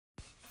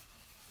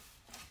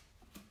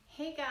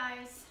Hey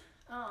guys,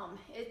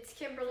 it's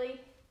Kimberly,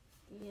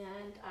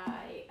 and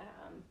I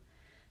am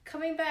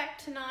coming back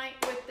tonight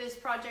with this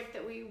project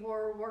that we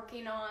were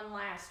working on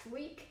last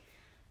week.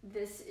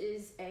 This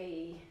is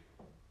a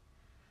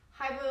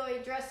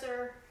highway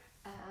dresser.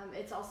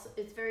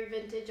 It's very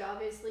vintage.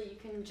 Obviously, you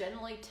can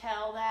generally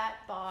tell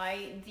that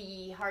by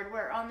the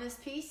hardware on this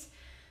piece.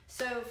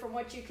 So from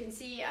what you can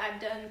see, I've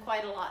done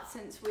quite a lot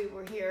since we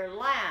were here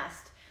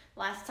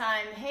last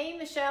time. Hey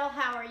Michelle,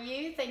 how are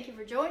you? Thank you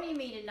for joining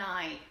me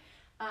tonight.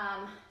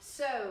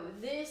 So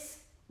this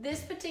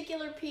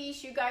particular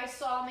piece, you guys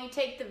saw me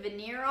take the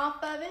veneer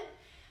off of it.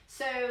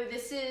 So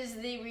this is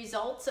the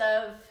results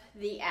of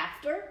the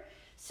after.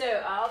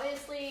 So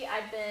obviously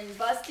I've been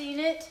busting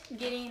it,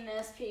 getting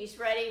this piece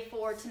ready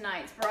for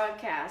tonight's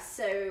broadcast.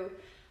 So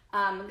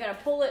I'm gonna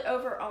pull it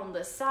over on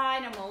the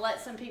side. I'm gonna let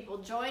some people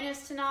join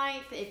us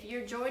tonight. If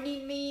you're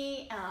joining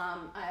me,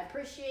 I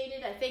appreciate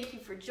it. I thank you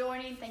for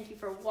joining. Thank you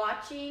for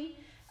watching.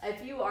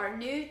 If you are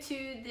new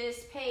to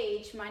this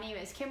page, my name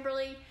is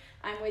Kimberly.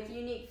 I'm with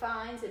Unique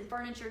Finds and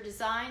Furniture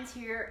Designs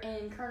here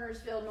in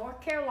Kernersville, North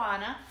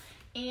Carolina.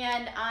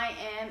 And I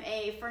am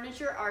a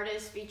furniture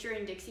artist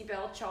featuring Dixie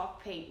Belle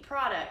chalk paint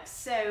products.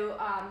 So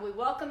we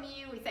welcome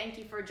you. We thank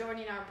you for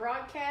joining our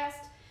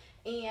broadcast.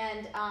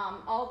 And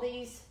all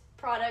these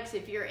products,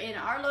 if you're in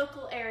our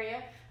local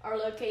area, are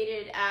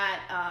located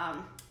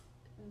at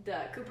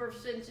the Cooper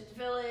Vintage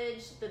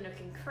Village, the Nook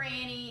and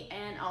Cranny,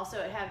 and also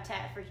at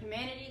Habitat for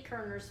Humanity,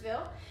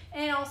 Kernersville.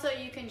 And also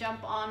you can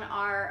jump on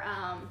our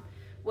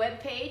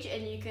webpage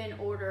and you can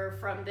order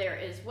from there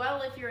as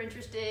well if you're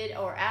interested,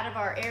 or out of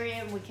our area,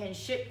 and we can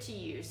ship to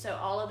you. So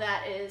all of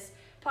that is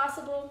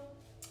possible.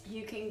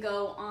 You can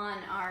go on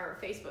our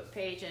Facebook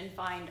page and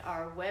find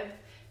our web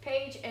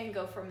page and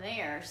go from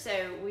there.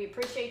 So we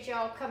appreciate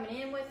y'all coming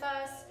in with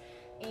us.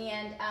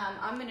 And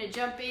I'm going to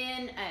jump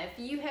in. If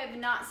you have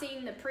not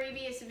seen the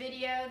previous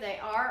video, they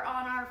are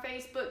on our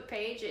Facebook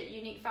page at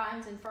Unique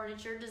Finds and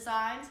Furniture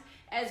Designs,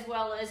 as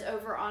well as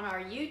over on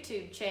our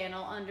YouTube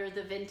channel under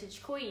the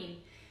Vintage Queen.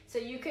 So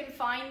you can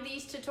find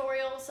these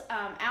tutorials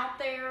out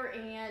there,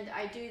 and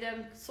I do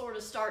them sort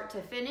of start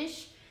to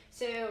finish.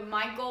 So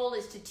my goal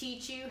is to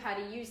teach you how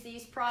to use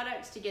these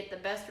products to get the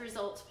best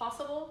results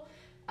possible.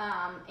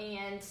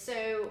 And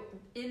so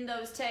in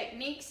those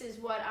techniques is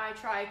what I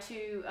try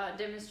to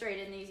demonstrate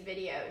in these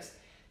videos.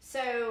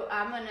 So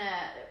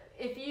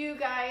if you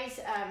guys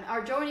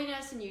are joining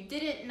us and you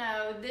didn't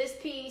know, this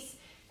piece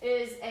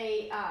is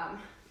a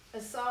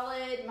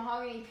solid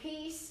mahogany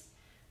piece.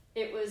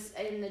 It was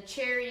in the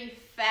cherry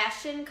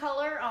fashion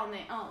color on the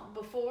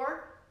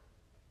before,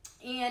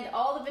 and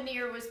all the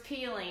veneer was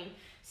peeling.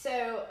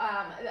 So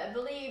I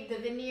believe the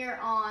veneer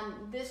on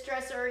this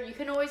dresser, you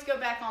can always go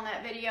back on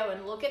that video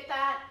and look at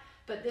that.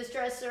 But this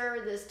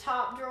dresser, this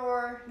top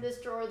drawer,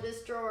 this drawer,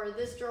 this drawer,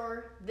 this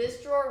drawer,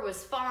 this drawer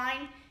was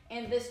fine,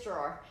 and this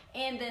drawer.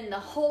 And then the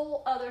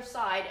whole other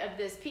side of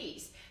this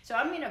piece. So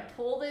I'm going to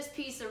pull this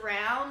piece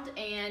around,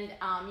 and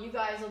you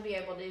guys will be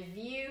able to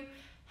view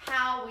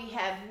how we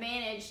have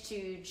managed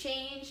to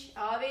change.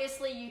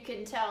 Obviously you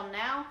can tell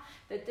now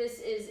that this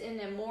is in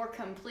a more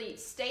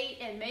complete state,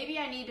 and maybe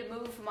I need to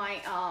move my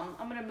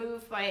I'm going to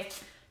move my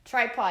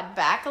tripod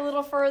back a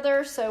little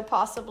further so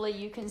possibly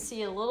you can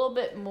see a little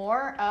bit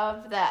more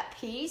of that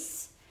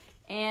piece.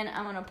 And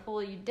I'm going to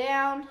pull you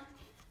down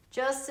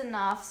just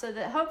enough so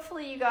that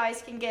hopefully you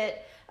guys can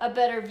get a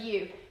better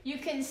view. You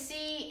can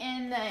see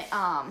in the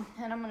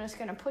and I'm just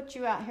going to put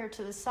you out here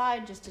to the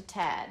side just a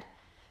tad,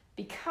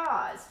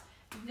 because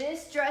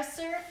this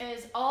dresser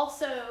is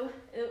also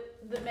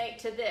the mate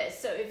to this.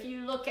 So if you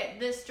look at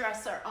this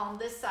dresser on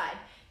this side,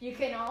 you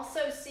can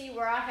also see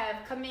where I have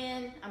come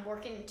in. I'm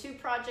working 2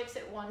 projects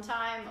at one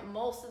time.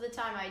 Most of the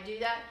time I do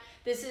that.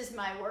 This is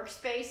my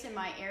workspace in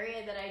my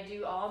area that I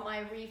do all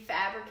my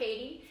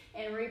refabricating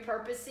and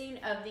repurposing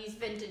of these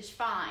vintage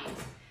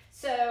finds.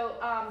 So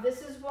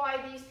this is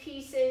why these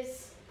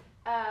pieces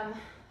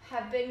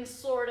have been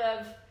sort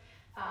of,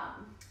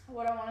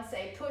 what I want to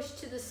say, pushed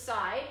to the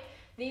side.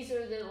 These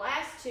are the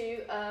last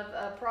 2 of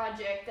a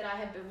project that I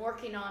have been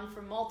working on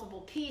for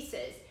multiple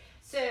pieces.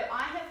 So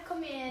I have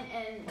come in,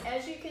 and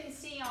as you can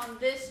see on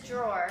this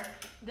drawer,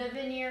 the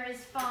veneer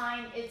is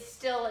fine. It's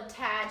still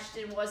attached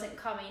and wasn't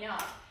coming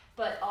off.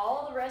 But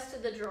all the rest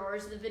of the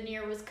drawers, the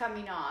veneer was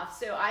coming off.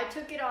 So I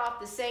took it off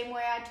the same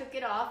way I took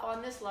it off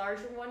on this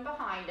larger one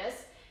behind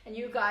us. And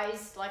you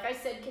guys, like I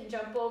said, can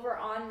jump over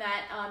on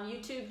that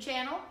YouTube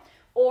channel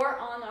or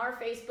on our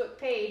Facebook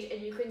page,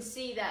 and you can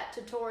see that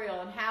tutorial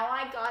on how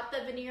I got the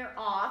veneer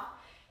off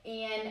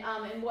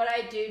and what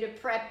I do to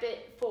prep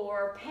it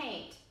for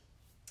paint.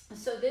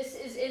 So this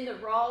is in the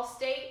raw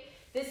state.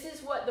 This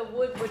is what the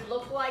wood would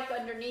look like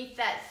underneath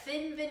that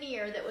thin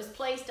veneer that was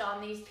placed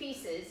on these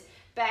pieces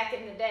back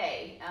in the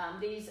day.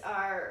 These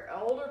are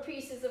older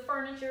pieces of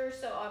furniture,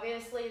 so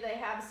obviously they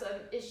have some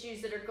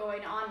issues that are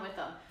going on with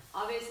them.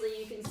 Obviously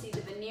you can see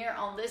the veneer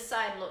on this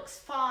side looks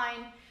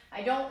fine.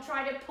 I don't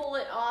try to pull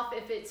it off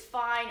if it's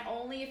fine,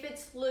 only if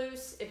it's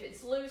loose. If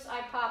it's loose,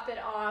 I pop it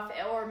off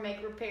or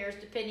make repairs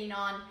depending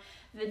on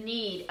the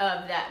need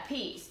of that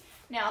piece.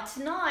 Now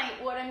tonight,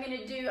 what I'm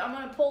gonna do, I'm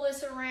gonna pull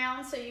this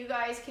around so you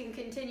guys can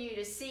continue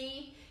to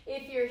see.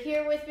 If you're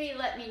here with me,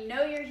 let me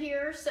know you're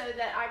here so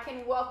that I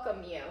can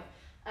welcome you.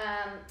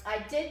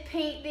 I did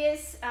paint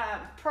this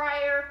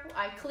prior.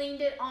 I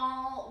cleaned it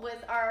all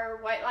with our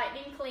White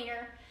Lightning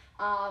cleaner.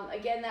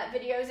 Again, that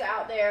video's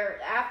out there.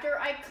 After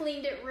I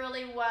cleaned it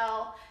really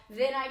well,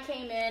 then I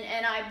came in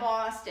and I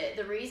bossed it.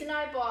 The reason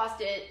I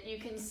bossed it, you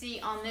can see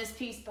on this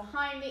piece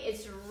behind me,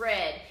 it's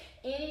red.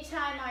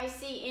 Anytime I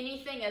see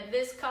anything of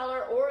this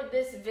color or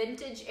this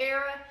vintage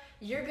era,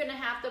 you're gonna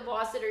have to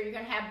boss it or you're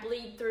gonna have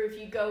bleed through if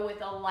you go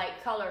with a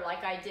light color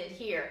like I did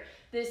here.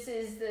 This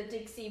is the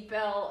Dixie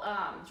Belle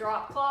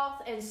drop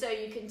cloth, and so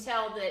you can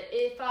tell that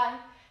if I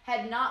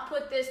had not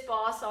put this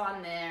boss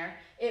on there,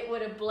 it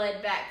would have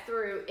bled back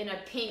through in a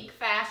pink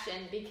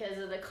fashion because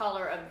of the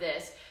color of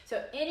this.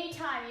 So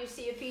anytime you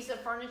see a piece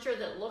of furniture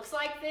that looks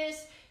like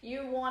this,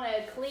 you want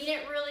to clean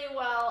it really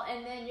well,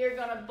 and then you're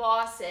going to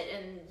boss it.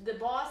 And the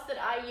boss that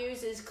I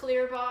use is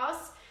Clear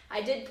Boss.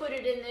 I did put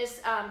it in this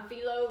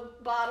phyllo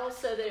bottle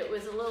so that it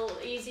was a little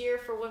easier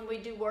for when we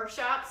do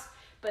workshops,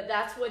 but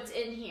that's what's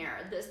in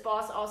here. This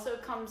boss also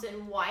comes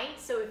in white,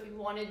 so if you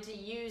wanted to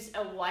use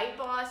a white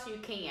boss, you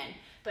can.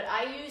 But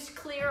I used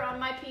clear on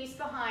my piece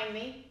behind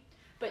me.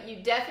 But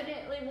you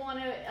definitely want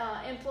to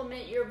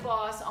implement your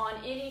boss on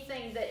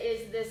anything that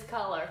is this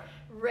color.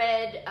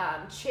 Red,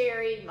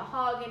 cherry,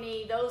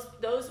 mahogany,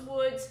 those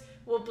woods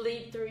will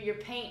bleed through your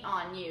paint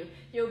on you.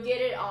 You'll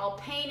get it all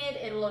painted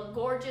and look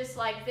gorgeous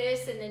like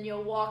this, and then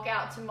you'll walk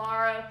out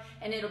tomorrow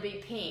and it'll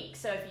be pink.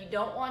 So if you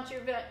don't want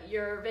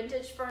your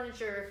vintage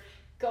furniture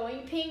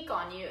going pink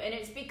on you, and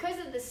it's because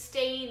of the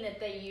stain that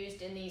they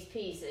used in these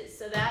pieces.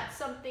 So that's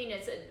something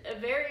that's a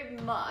very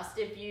must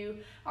if you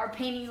are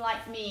painting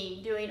like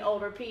me, doing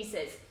older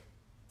pieces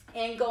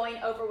and going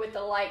over with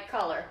the light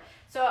color.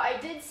 So I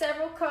did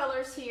several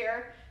colors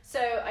here.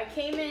 So I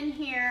came in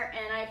here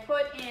and I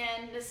put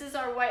in, this is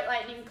our White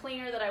Lightning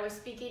cleaner that I was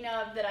speaking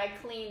of that I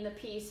cleaned the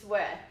piece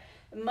with.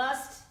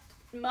 Must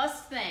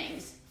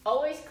things,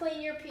 always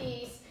clean your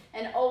piece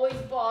and always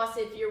boss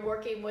if you're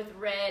working with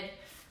red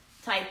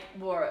type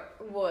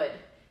wood.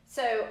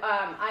 So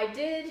I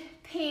did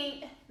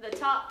paint the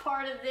top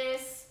part of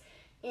this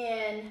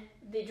in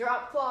the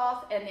drop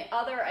cloth, and the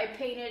other I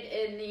painted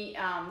in the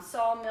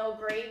sawmill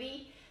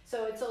gravy.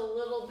 So it's a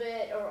little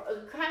bit, or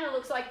it kind of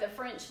looks like the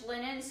French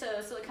linen, so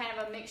it's kind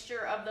of a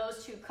mixture of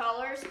those two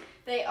colors.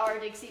 They are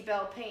Dixie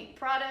Belle paint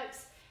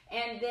products.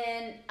 And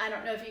then, I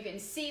don't know if you can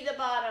see the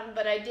bottom,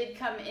 but I did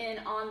come in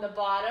on the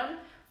bottom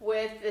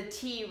with the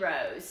tea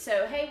rose.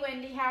 So, hey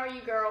Wendy, how are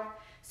you, girl?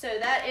 So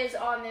that is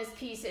on this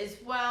piece as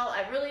well.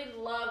 I really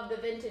love the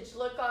vintage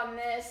look on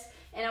this,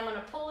 and I'm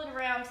gonna pull it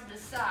around to the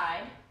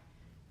side.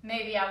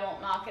 Maybe I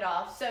won't knock it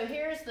off. So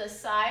here's the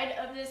side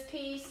of this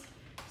piece.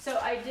 So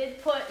I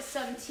did put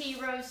some tea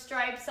rose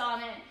stripes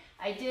on it.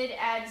 I did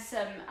add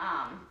some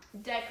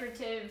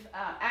decorative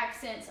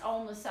accents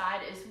on the side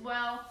as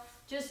well,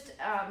 just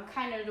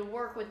kind of to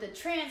work with the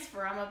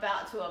transfer I'm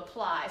about to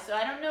apply. So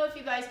I don't know if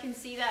you guys can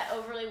see that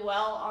overly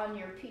well on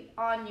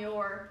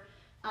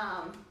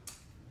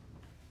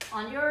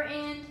your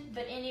end,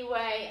 but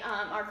anyway,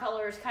 our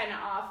color is kind of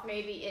off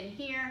maybe in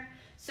here.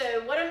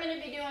 So what I'm going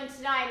to be doing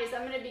tonight is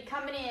I'm going to be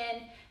coming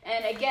in,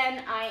 and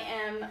again, I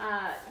am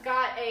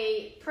got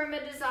a Prima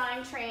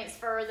Design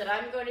Transfer that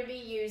I'm going to be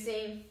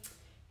using,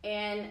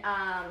 and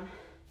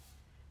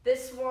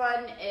this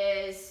one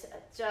is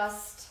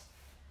just,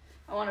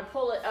 I want to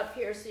pull it up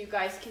here so you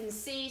guys can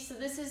see. So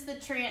this is the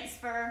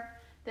transfer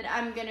that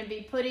I'm going to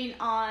be putting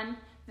on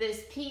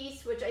this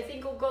piece, which I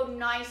think will go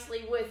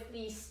nicely with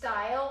the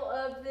style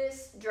of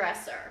this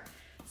dresser.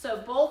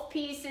 So both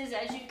pieces,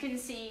 as you can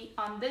see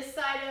on this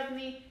side of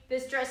me,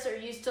 this dresser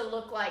used to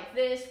look like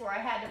this, where I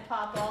had to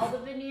pop all the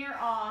veneer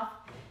off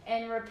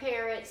and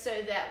repair it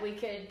so that we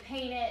could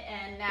paint it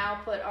and now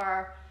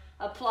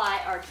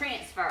apply our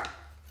transfer.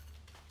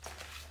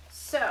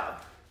 So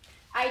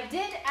I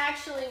did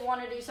actually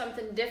want to do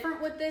something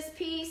different with this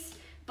piece,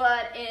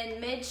 but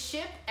in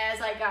mid-ship, as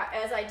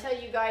I tell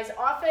you guys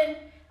often,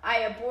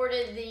 I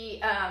aborted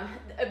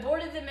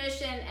the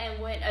mission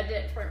and went a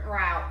different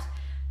route.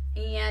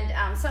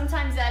 And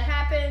sometimes that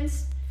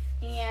happens,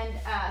 and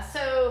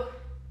so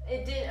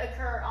it did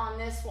occur on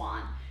this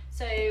one.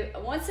 So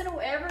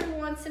every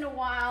once in a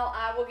while,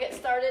 I will get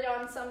started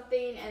on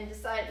something and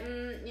decide,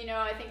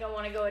 I think I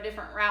want to go a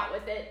different route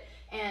with it.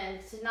 And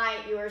tonight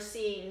you are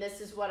seeing this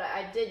is what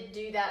I did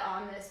do that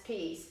on this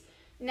piece.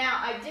 Now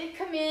I did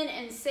come in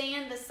and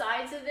sand the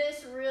sides of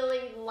this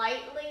really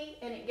lightly,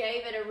 and it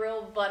gave it a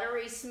real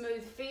buttery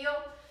smooth feel.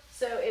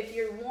 So if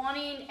you're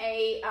wanting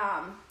a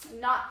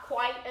not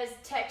quite as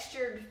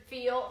textured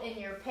feel in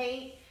your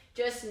paint,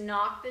 just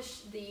knock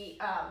the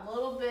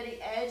little bitty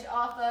edge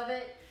off of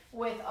it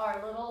with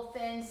our little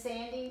thin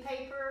sanding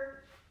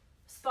paper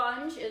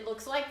sponge. It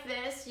looks like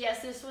this.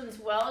 Yes, this one's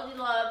well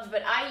loved,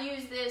 but I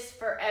use this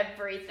for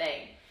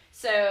everything.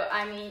 So,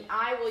 I mean,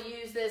 I will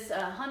use this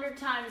 100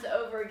 times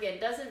over again.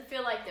 Doesn't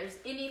feel like there's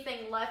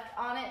anything left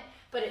on it,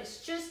 but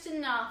it's just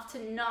enough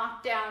to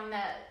knock down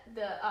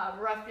the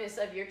roughness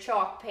of your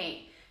chalk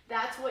paint.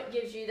 That's what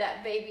gives you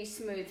that baby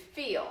smooth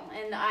feel.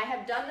 And I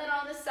have done that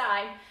on the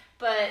side,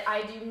 but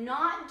I do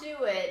not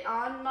do it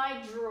on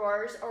my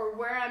drawers or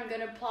where I'm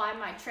going to apply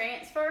my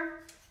transfer.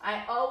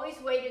 I always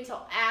wait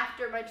until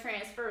after my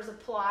transfer is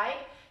applied,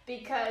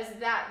 because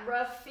that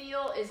rough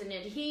feel is an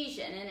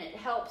adhesion and it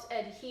helps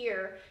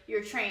adhere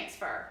your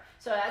transfer.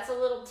 So that's a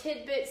little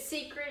tidbit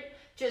secret.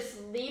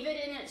 Just leave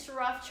it in its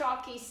rough,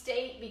 chalky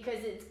state,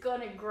 because it's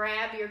going to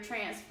grab your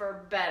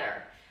transfer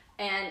better.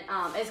 And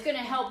it's going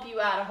to help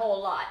you out a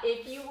whole lot.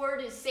 If you were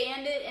to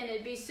sand it and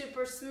it'd be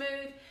super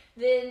smooth,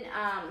 then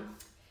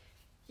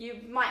you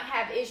might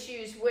have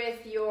issues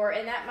with your,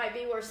 and that might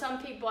be where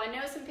some people, I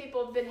know some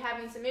people have been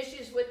having some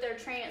issues with their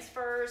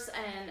transfers,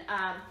 and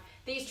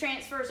these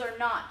transfers are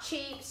not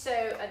cheap, so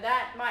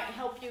that might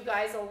help you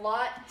guys a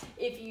lot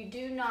if you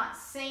do not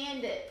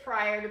sand it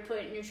prior to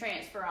putting your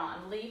transfer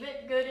on. Leave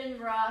it good and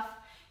rough,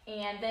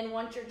 and then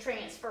once your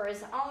transfer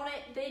is on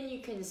it, then you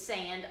can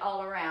sand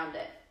all around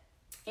it.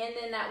 And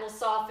then that will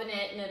soften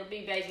it and it'll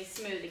be baby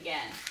smooth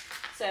again.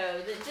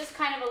 So just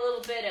kind of a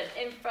little bit of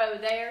info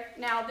there.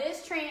 Now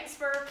this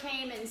transfer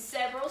came in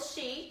several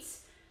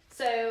sheets.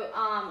 So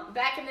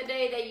back in the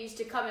day, they used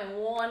to come in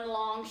one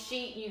long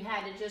sheet and you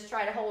had to just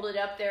try to hold it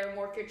up there and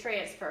work your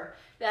transfer.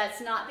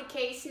 That's not the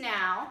case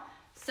now.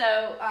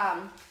 So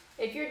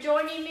if you're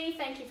joining me,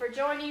 thank you for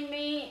joining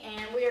me.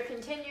 And we are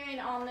continuing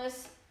on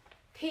this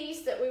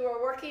piece that we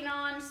were working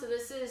on. So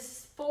this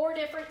is 4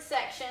 different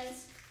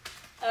sections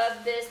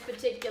of this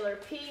particular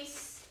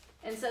piece.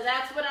 And so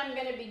that's what I'm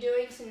going to be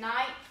doing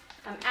tonight.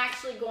 I'm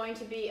actually going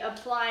to be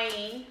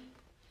applying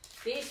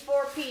these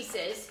 4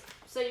 pieces.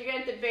 So you're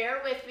going to have to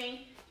bear with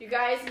me. You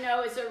guys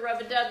know it's a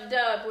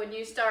rub-a-dub-dub when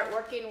you start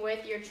working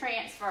with your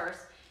transfers.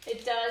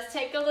 It does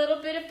take a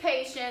little bit of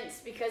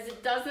patience because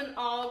it doesn't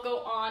all go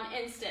on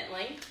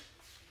instantly.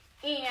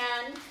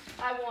 And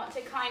I want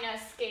to kind of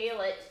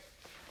scale it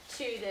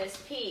to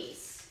this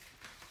piece.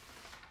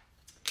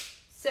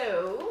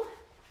 So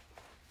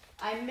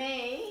I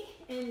may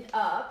end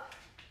up,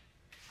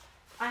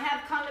 I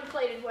have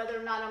contemplated whether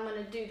or not I'm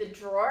going to do the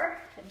drawer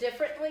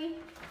differently,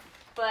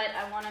 but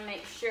I want to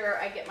make sure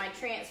I get my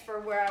transfer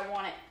where I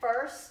want it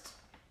first,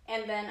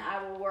 and then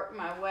I will work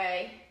my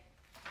way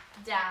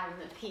down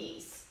the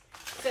piece.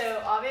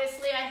 So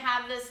obviously I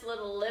have this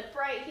little lip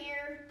right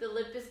here. The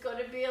lip is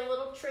going to be a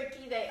little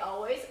tricky. They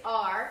always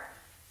are.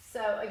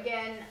 So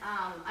again,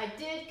 I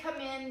did come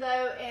in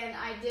though, and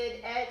I did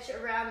etch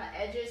around the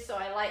edges, so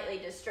I lightly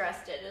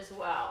distressed it as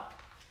well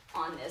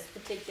on this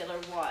particular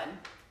one.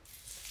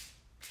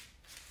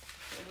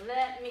 So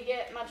let me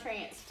get my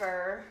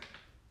transfer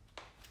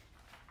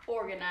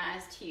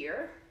organized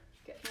here.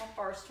 Get my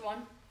first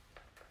one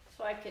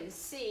so I can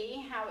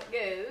see how it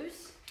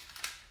goes.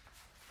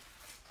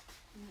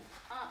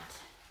 Up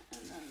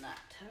and then that.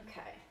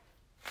 Okay.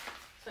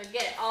 So I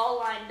get it all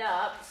lined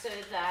up so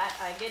that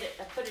I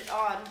put it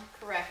on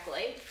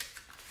correctly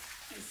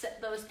and set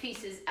those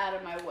pieces out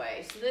of my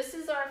way. So this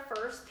is our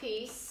first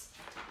piece,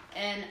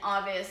 and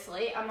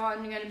obviously I'm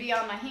going to be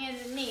on my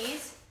hands and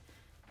knees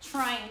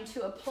trying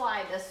to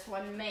apply this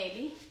one.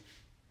 Maybe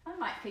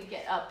I could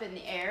get up in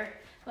the air.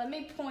 Let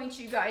me point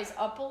you guys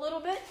up a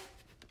little bit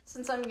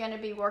since I'm going to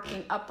be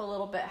working up a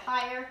little bit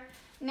higher.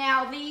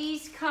 Now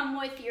these come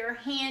with your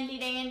handy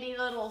dandy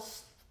little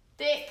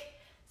stick.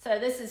 So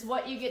this is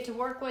what you get to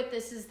work with.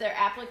 This is their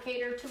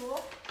applicator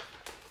tool.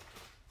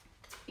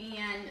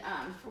 And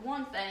for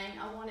one thing,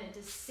 I wanted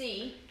to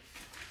see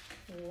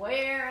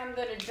where I'm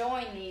going to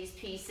join these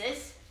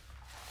pieces.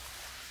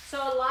 So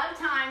a lot of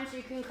times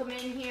you can come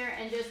in here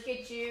and just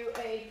get you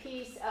a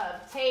piece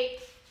of tape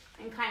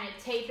and kind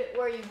of tape it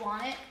where you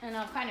want it. And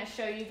I'll kind of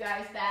show you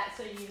guys that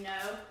so you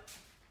know.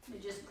 Let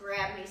me just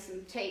grab me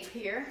some tape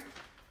here,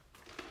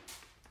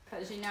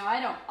 because you know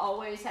I don't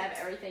always have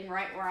everything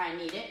right where I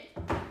need it.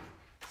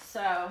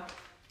 So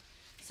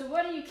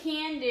what you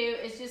can do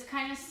is just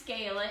kind of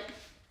scale it.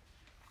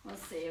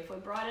 Let's see, if we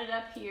brought it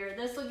up here,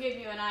 this will give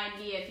you an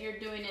idea if you're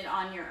doing it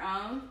on your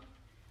own.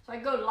 So I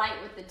go light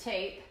with the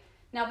tape.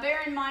 Now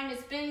bear in mind,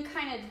 it's been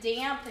kind of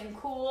damp and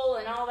cool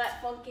and all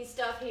that funky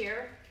stuff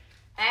here,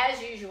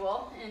 as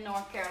usual in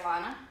North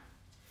Carolina.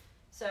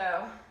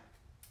 So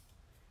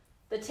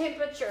the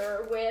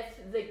temperature with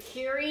the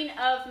curing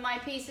of my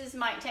pieces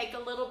might take a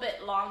little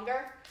bit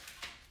longer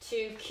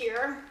to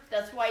cure.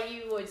 That's why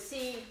you would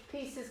see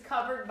pieces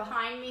covered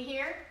behind me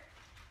here.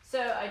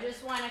 So I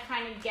just want to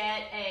kind of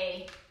get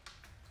a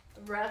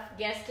rough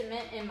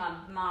guesstimate in my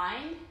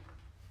mind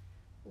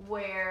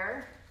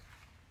where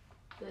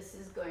this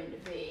is going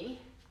to be.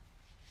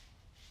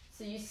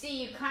 So you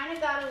see, you kind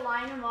of got to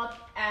line them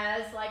up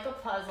as like a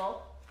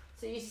puzzle.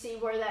 So you see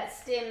where that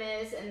stem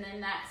is and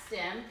then that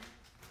stem.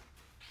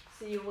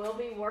 So you will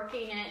be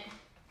working it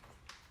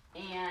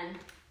and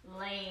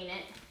laying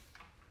it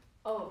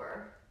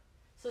over.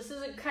 So this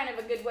is kind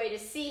of a good way to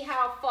see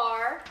how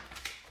far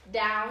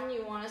down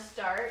you want to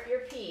start your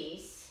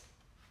piece,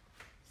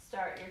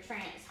 start your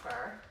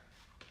transfer.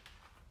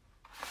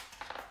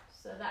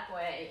 So that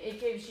way it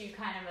gives you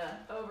kind of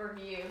an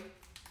overview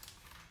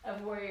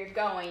of where you're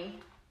going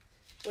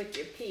with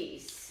your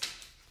piece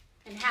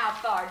and how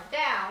far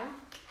down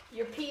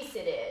your piece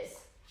it is.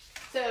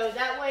 So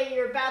that way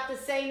you're about the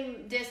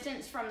same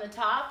distance from the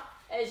top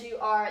as you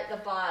are at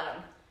the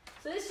bottom.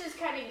 So this just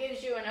kind of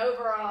gives you an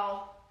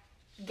overall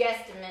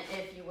guesstimate,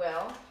 if you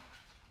will,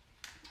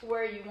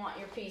 where you want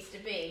your piece to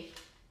be.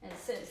 And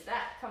since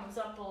that comes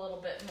up a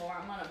little bit more,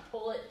 I'm going to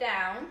pull it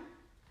down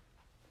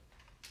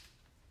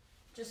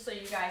just so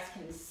you guys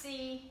can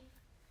see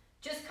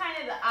just kind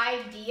of the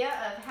idea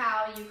of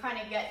how you kind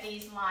of get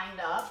these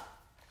lined up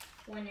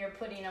when you're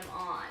putting them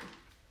on.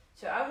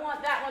 So I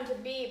want that one to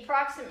be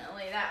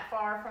approximately that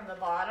far from the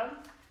bottom.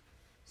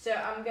 So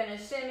I'm going to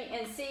shimmy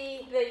and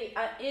see the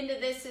end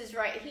of this is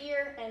right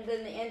here, and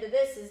then the end of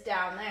this is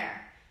down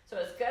there. So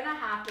it's going to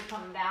have to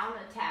come down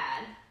a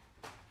tad,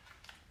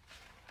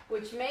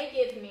 which may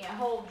give me a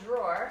whole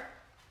drawer.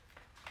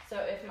 So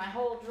if my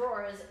whole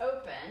drawer is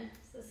open,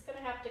 so it's going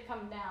to have to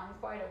come down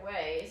quite a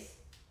ways.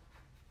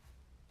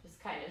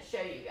 Just kind of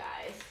show you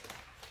guys.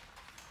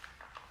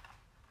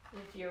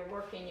 If you're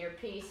working your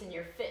piece and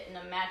you're fitting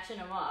them, matching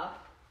them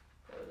up,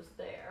 goes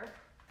there.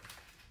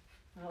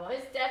 Oh,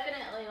 it's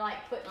definitely like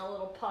putting a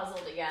little puzzle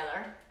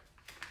together.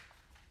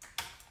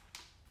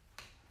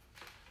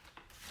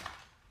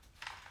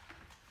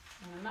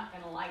 And I'm not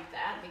going to like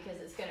that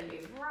because it's going to be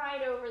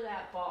right over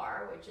that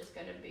bar, which is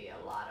going to be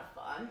a lot of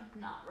fun.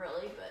 Not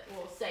really, but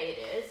we'll say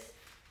it is.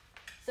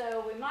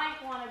 So we might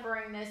want to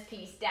bring this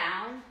piece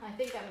down. I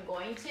think I'm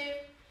going to,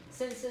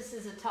 since this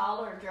is a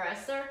taller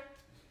dresser.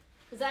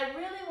 Because I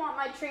really want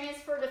my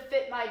transfer to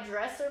fit my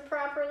dresser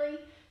properly.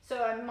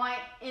 So I might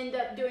end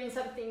up doing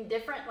something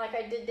different like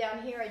I did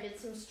down here. I did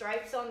some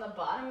stripes on the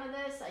bottom of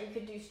this. You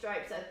could do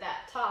stripes at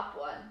that top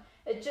one.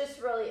 It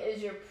just really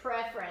is your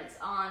preference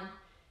on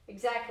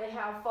exactly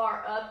how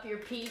far up your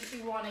piece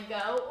you want to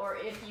go, or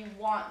if you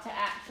want to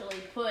actually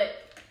put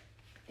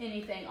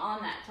anything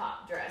on that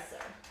top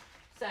dresser.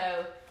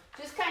 So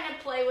just kind of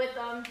play with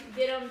them,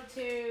 get them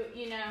to,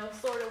 you know,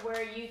 sort of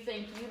where you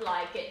think you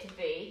like it to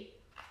be.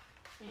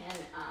 And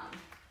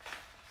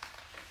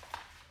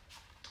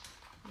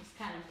just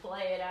kind of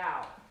play it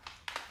out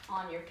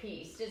on your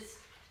piece. This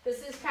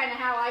is kind of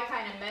how I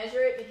kind of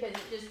measure it, because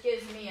it just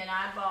gives me an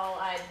eyeball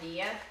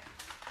idea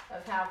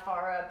of how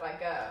far up I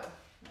go.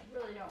 I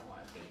really don't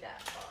want to be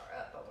that far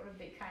up. I want to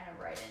be kind of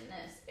right in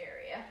this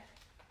area.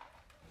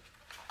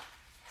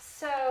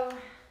 So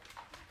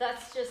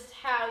that's just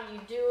how you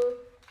do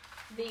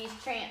these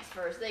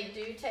transfers. They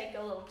do take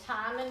a little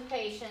time and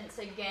patience.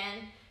 Again,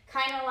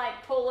 kind of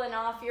like pulling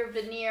off your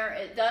veneer.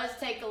 It does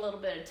take a little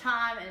bit of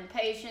time and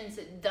patience.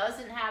 It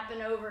doesn't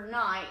happen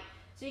overnight.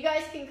 So you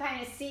guys can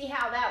kind of see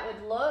how that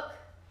would look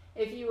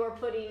if you were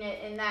putting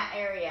it in that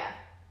area.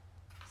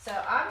 So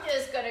I'm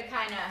just going to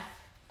kind of,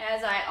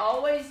 as I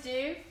always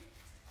do,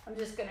 I'm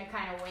just going to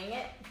kind of wing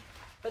it.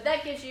 But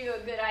that gives you a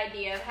good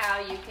idea of how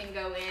you can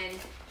go in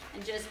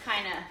and just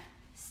kind of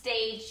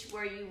stage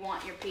where you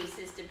want your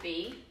pieces to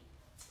be.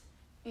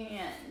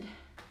 And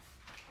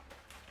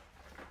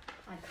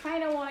I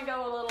kind of want to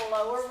go a little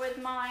lower with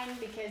mine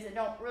because I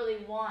don't really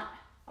want,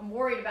 I'm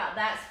worried about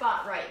that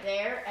spot right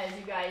there. As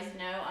you guys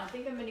know, I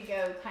think I'm going to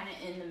go kind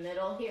of in the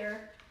middle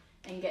here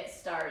and get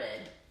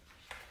started.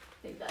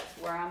 I think that's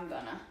where I'm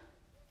going to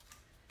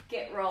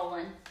get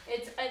rolling.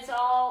 It's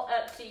all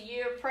up to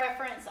your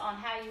preference on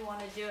how you want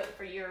to do it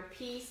for your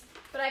piece,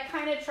 but I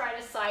kind of try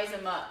to size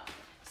them up.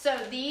 So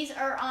these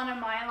are on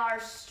a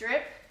Mylar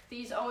strip.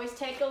 These always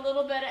take a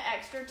little bit of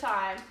extra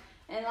time.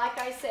 And like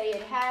I say,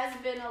 it has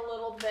been a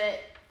little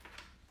bit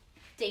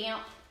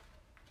damp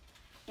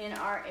in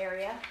our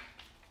area.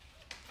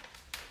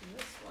 And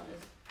this one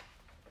is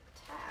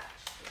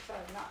attached, which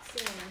I've not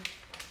seen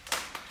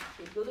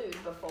be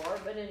glued before,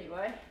 but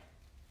anyway.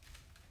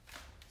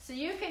 So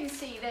you can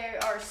see they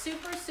are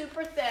super,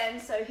 super thin.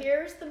 So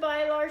here's the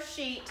Mylar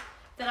sheet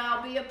that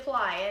I'll be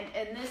applying,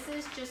 and this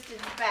is just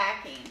its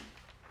backing.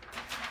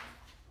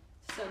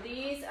 So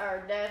these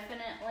are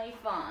definitely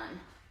fun.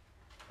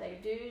 They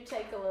do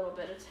take a little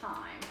bit of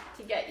time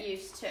to get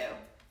used to.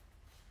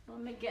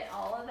 Let me get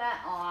all of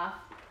that off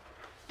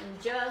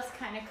and just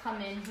kind of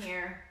come in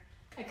here.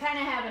 I kind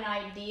of have an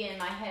idea in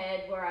my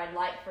head where I'd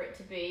like for it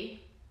to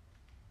be.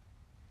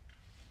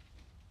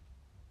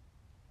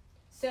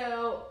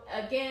 So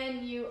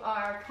again, you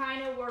are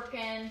kind of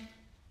working,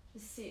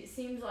 it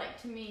seems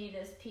like to me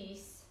this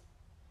piece,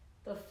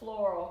 the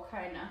floral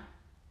kind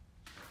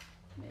of,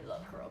 let me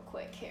look real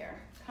quick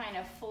here, kind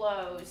of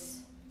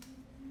flows.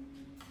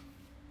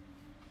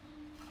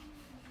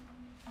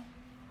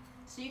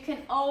 So you can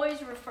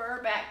always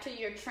refer back to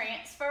your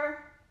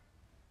transfer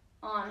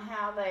on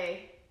how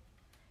they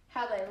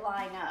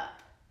line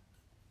up.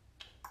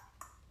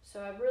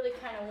 So I really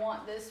kind of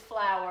want this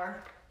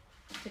flower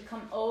to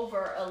come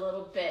over a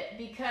little bit,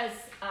 because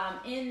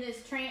in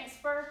this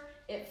transfer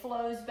it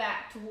flows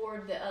back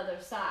toward the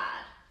other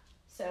side.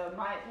 So I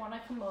might want to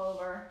come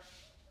over.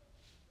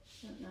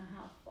 I don't know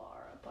how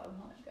far up I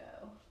want to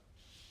go.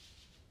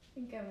 I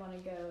think I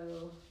want to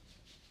go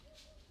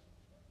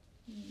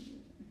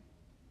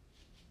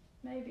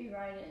maybe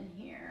right in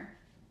here.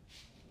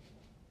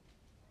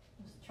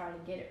 Let's try to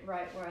get it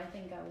right where I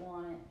think I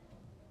want it.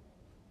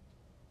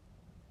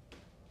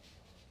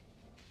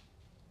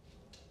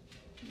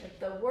 If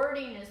the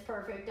wording is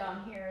perfect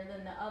on here,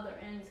 then the other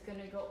end's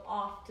gonna go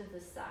off to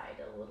the side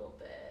a little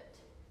bit.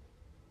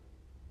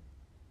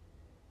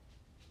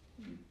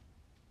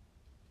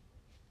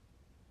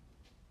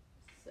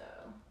 So,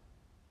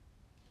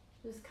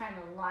 just kind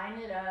of line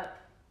it up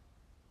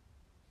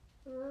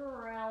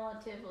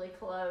relatively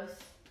close.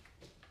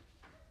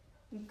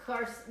 Of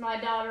course, my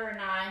daughter and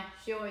I,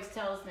 she always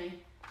tells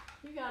me,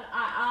 you gotta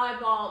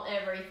eyeball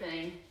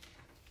everything.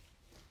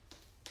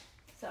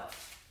 So,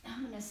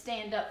 I'm gonna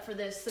stand up for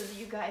this so that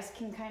you guys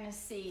can kind of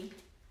see.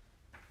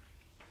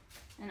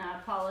 And I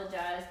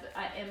apologize, but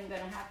I am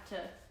gonna have to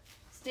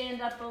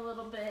stand up a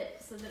little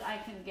bit so that I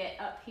can get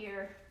up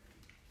here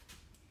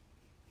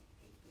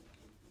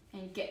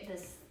and get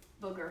this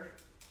booger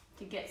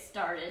to get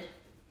started.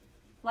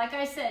 Like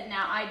I said,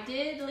 now I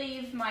did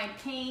leave my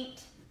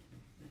paint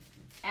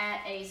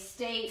at a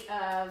state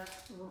of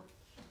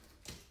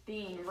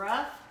being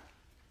rough.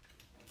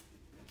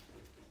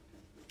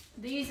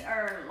 These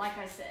are, like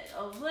I said,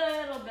 a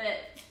little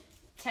bit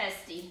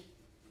testy,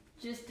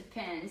 just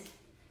depends.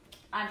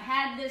 I've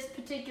had this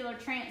particular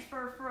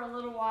transfer for a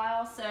little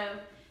while, so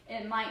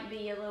it might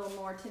be a little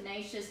more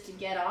tenacious to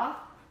get off.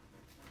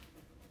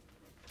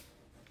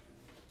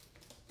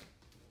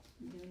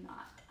 Do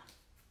not.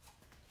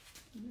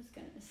 I'm just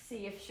gonna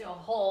see if she'll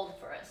hold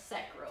for a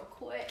sec real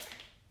quick.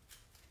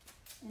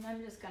 And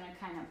I'm just gonna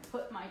kind of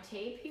put my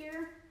tape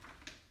here.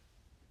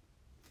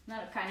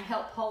 That'll kind of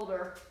help hold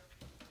her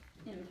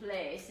in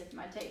place if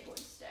my tape would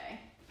stay.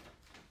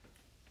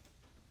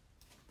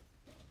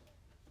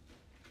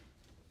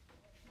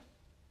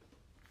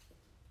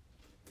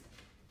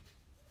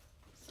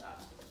 So,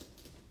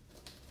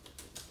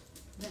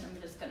 then I'm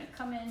just gonna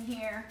come in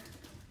here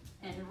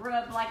and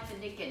rub like the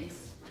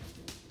dickens,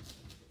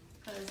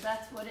 because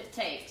that's what it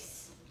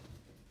takes.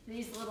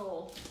 These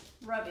little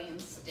rubbing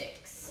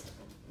sticks.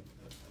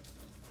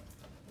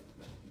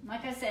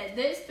 Like I said,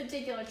 this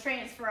particular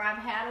transfer I've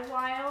had a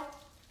while,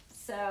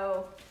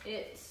 so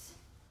it's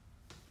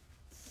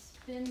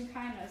been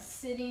kind of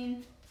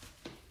sitting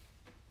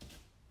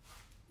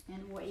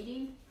and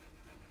waiting.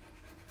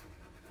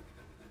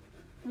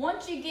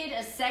 Once you get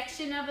a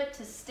section of it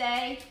to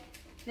stay,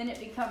 then it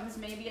becomes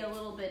maybe a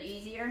little bit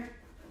easier.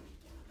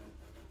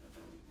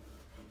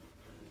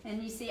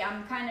 And you see,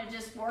 I'm kind of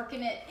just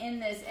working it in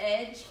this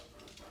edge.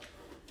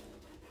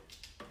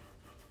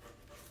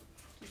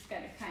 Just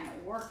gotta kind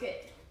of work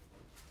it.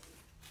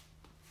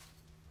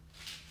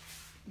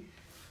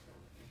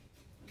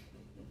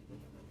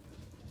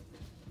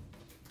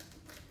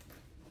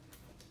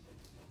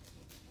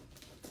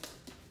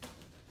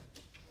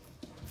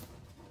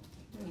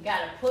 You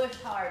gotta push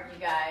hard, you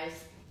guys.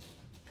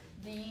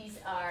 These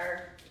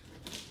are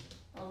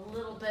a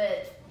little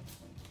bit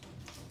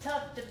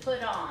tough to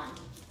put on.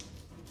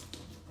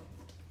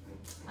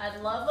 I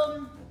love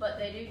them, but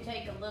they do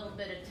take a little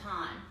bit of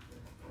time.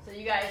 So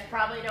you guys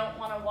probably don't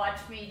want to watch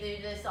me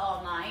do this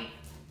all night,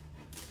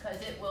 because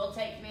it will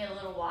take me a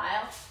little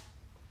while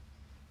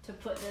to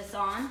put this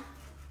on.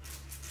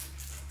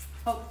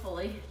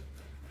 Hopefully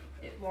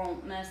it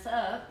won't mess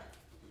up.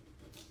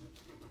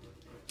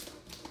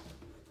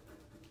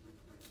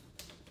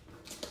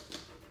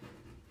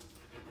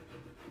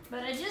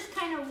 But I just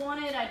kind of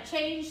I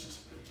changed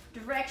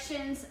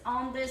directions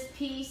on this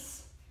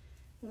piece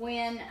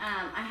when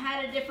I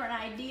had a different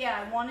idea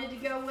I wanted to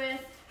go with,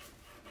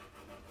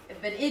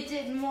 but it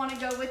didn't want to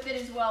go with it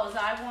as well as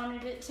I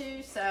wanted it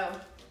to, so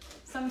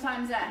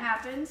sometimes that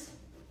happens.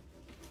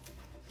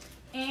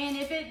 And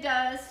if it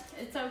does,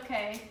 it's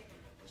okay.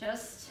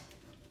 Just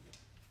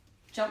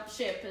jump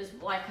ship, is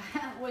like,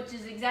 which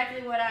is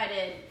exactly what I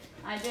did.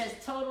 I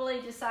just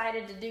totally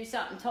decided to do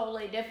something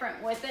totally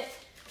different with it.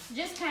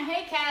 Just kind of,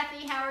 hey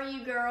Kathy, how are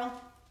you, girl?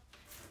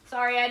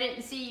 Sorry I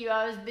didn't see you,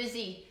 I was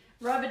busy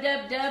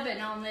rub-a-dub-dubbing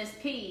on this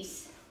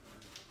piece.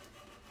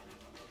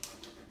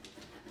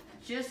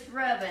 Just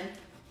rubbing.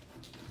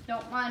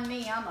 Don't mind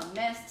me, I'm a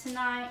mess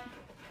tonight.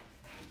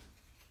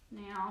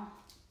 Now,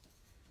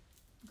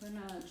 I'm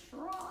gonna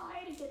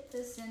try to get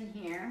this in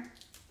here.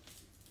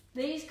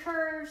 These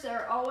curves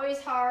are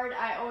always hard.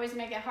 I always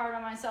make it hard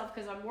on myself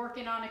because I'm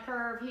working on a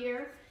curve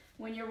here.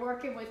 When you're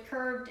working with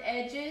curved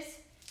edges,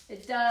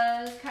 it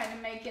does kind of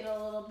make it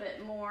a little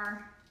bit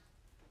more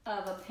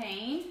of a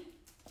pain.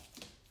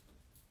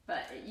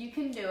 But you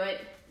can do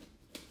it.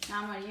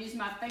 Now I'm going to use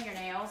my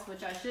fingernails,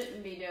 which I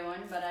shouldn't be doing,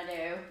 but I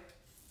do.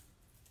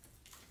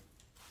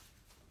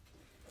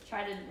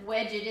 Try to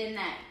wedge it in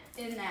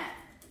that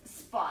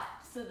spot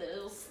so that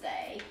it'll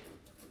stay.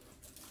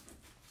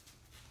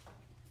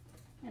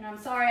 And I'm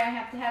sorry I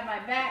have to have my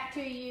back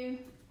to you,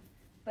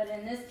 but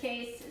in this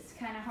case, it's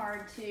kind of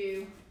hard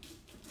to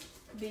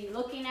be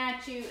looking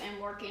at you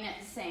and working at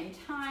the same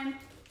time.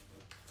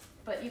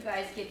 But you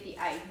guys get the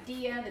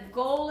idea. The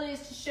goal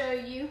is to show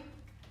you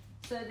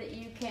so that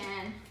you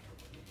can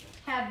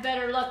have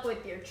better luck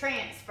with your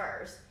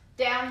transfers.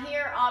 Down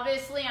here,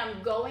 obviously,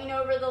 I'm going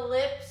over the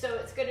lip, so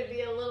it's going to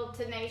be a little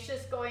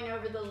tenacious going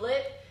over the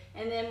lip.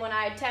 And then when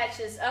I attach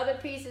this other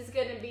piece, it's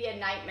going to be a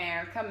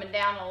nightmare coming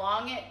down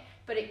along it.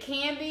 But it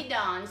can be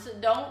done, so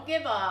don't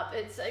give up.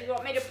 You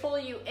want me to pull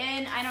you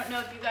in? I don't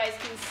know if you guys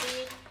can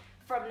see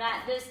from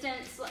that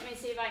distance. Let me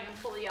see if I can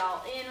pull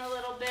y'all in a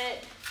little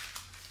bit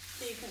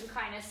so you can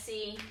kind of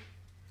see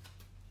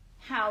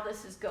how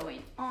this is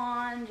going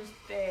on. Just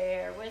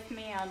bear with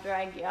me. I'll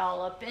drag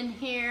y'all up in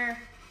here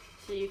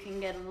so you can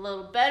get a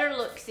little better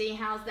look. See,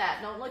 how's that?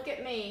 Don't look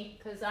at me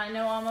because I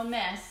know I'm a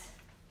mess.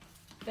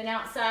 Been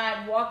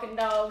outside walking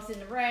dogs in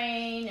the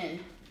rain and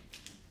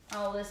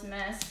all this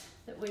mess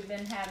that we've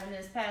been having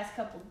this past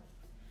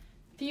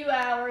few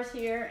hours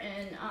here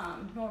in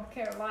North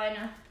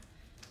Carolina.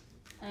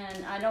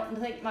 And I don't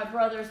think my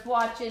brother's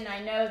watching.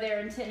 I know they're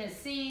in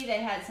Tennessee. They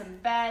had some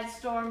bad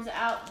storms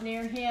out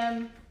near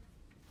him.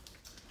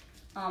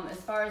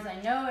 As far as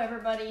I know,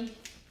 everybody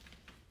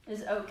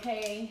is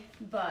okay,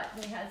 but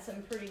they had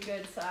some pretty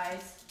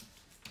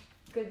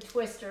good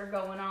twister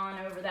going on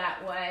over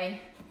that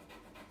way.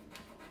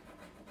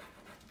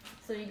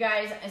 So you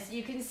guys, as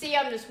you can see,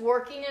 I'm just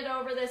working it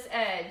over this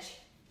edge.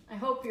 I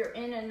hope you're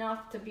in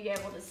enough to be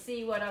able to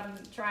see what I'm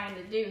trying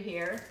to do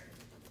here.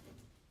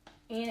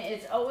 And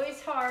it's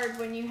always hard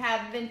when you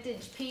have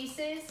vintage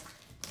pieces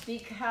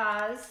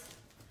because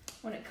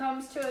when it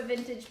comes to a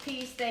vintage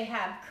piece, they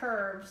have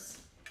curves.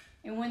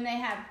 And when they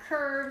have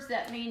curves,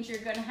 that means you're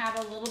going to have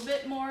a little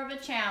bit more of a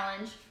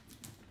challenge.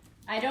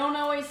 I don't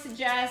always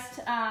suggest,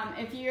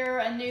 if you're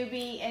a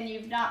newbie and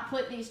you've not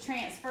put these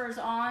transfers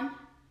on,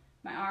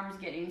 my arm's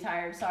getting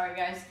tired, sorry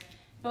guys.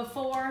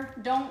 Before,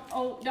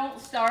 don't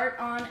start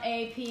on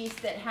a piece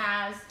that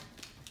has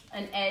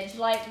an edge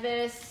like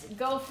this.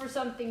 Go for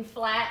something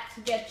flat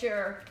to get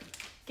your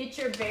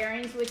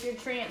bearings with your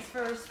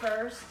transfers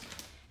first,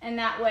 and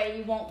that way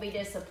you won't be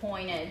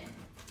disappointed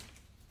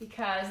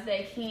because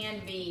they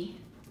can be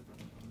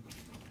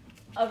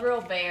a real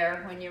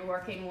bear when you're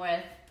working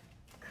with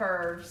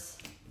curves,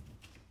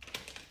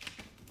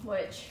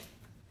 which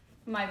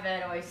my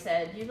vet always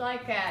said, you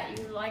like that,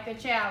 you like a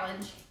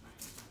challenge.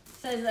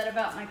 Says that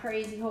about my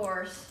crazy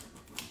horse.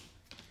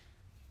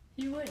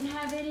 You wouldn't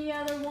have any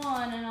other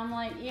one. And I'm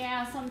like,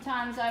 yeah,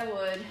 sometimes I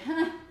would.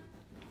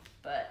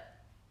 But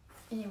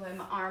anyway,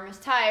 my arm is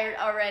tired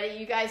already.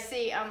 You guys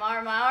see, my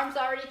arm's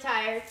already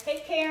tired.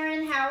 Hey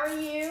Karen, how are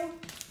you?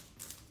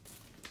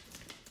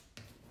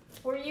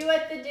 Were you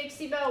at the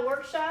Dixie Belle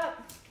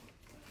workshop?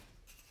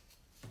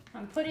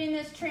 I'm putting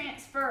this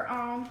transfer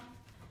on.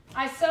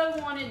 I so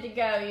wanted to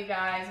go, you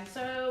guys. I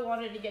so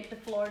wanted to get to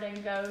Florida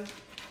and go,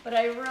 but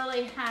I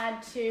really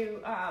had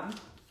to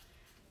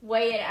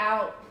weigh it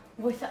out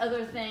with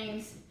other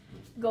things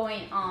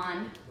going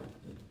on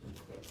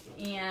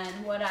and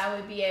what I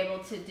would be able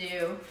to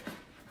do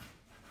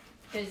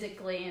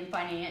physically and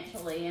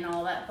financially and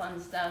all that fun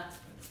stuff.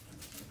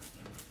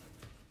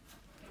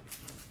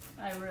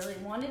 I really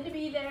wanted to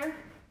be there,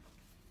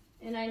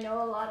 and I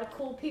know a lot of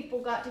cool people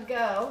got to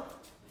go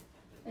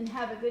and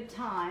have a good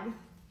time.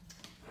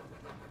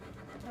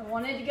 I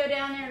wanted to go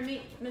down there and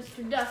meet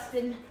Mr.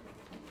 Dustin.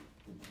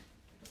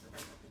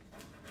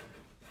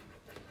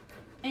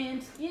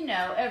 And, you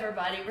know,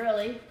 everybody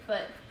really,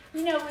 but,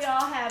 you know, we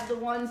all have the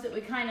ones that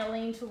we kind of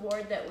lean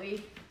toward that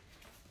we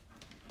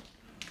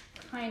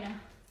kind of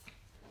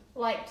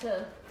like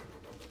to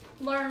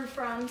learn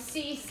from.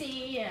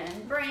 Cece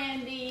and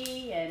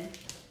Brandy and,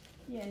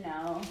 you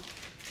know,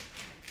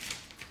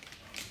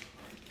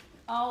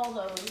 all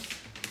those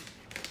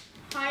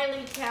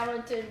highly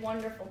talented,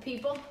 wonderful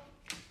people.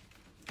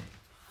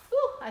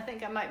 Whew, I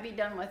think I might be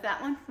done with that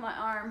one. My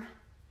arm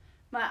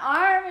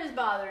is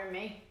bothering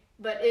me,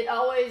 but it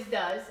always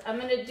does. I'm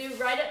gonna do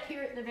right up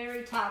here at the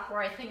very top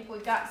where I think we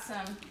got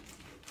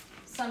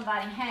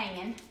somebody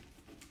hanging.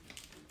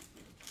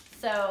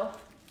 So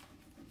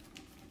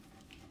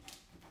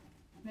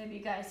maybe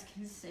you guys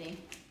can see.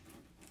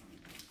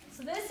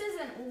 So this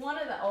isn't one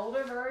of the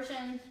older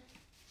version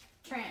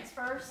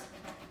transfers.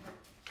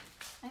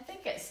 I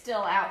think it's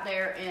still out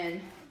there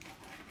in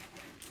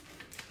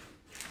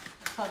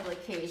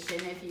publication,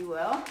 if you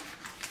will.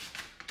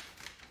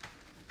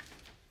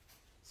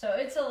 So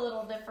it's a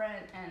little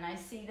different, and I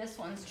see this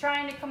one's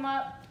trying to come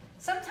up.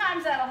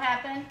 Sometimes that'll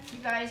happen. You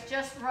guys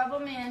just rub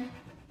them in.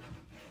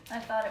 I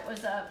thought it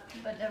was up,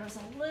 but there was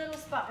a little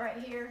spot right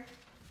here.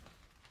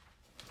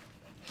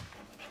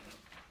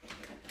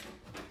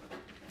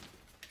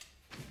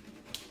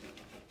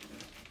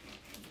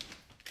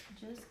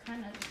 Just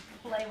kind of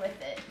play with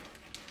it.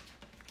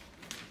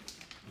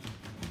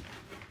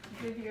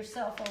 Give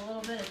yourself a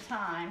little bit of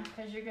time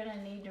because you're going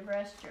to need to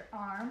rest your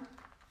arm.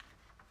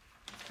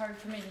 It's hard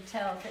for me to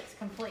tell if it's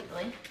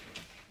completely,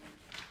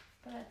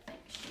 but I think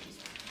she's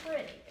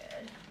pretty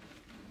good.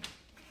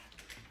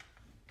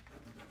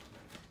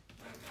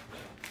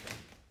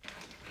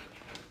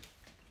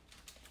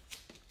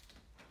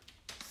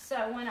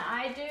 So when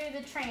I do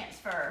the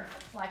transfer,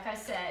 like I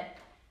said,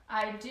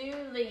 I do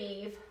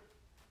leave,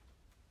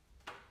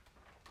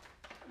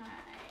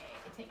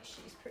 I think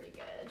she's pretty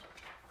good.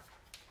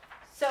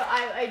 So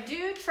I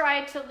do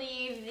try to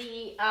leave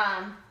the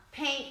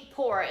paint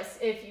porous,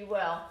 if you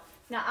will.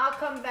 Now I'll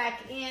come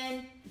back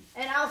in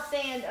and I'll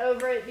sand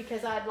over it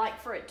because I'd like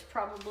for it to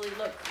probably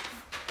look,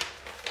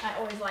 I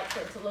always like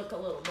for it to look a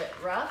little bit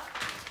rough.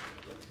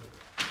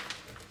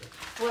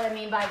 What I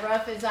mean by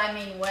rough is I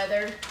mean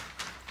weathered,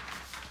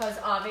 because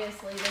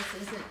obviously this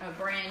isn't a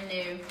brand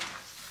new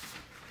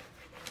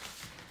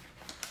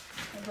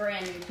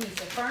piece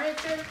of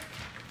furniture,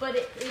 but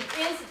it's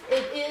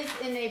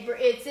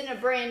in a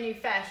brand new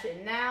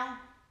fashion. Now,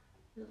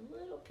 the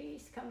little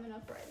piece coming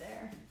up right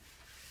there.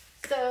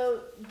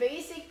 So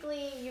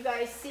basically, you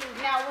guys see,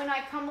 now when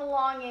I come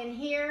along in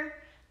here,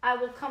 I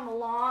will come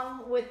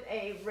along with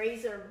a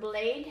razor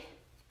blade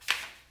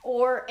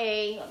or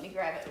let me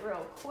grab it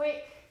real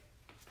quick.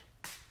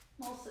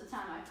 Most of the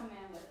time I come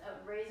in with a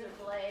razor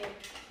blade,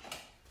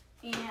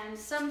 and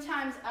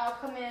sometimes I'll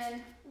come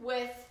in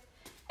with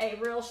a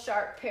real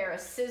sharp pair of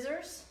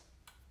scissors,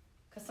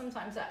 because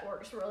sometimes that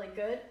works really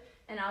good.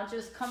 And I'll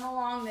just come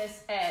along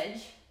this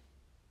edge,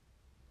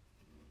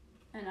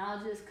 and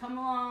I'll just come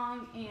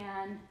along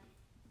and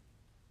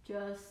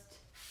just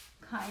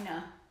kind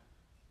of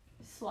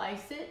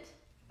slice it,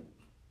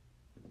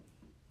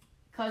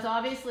 because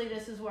obviously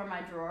this is where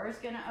my drawer is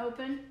going to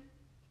open.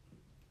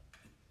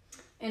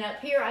 And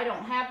up here I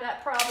don't have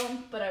that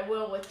problem, but I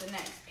will with the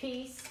next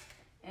piece.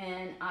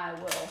 And I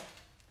will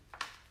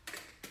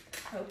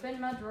open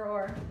my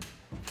drawer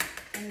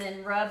and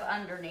then rub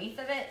underneath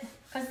of it,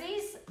 because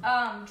these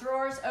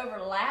drawers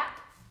overlap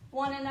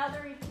one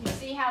another. You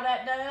see how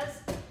that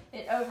does?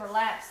 It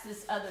overlaps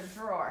this other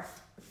drawer.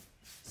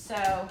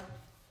 So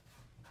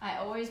I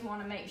always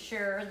want to make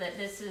sure that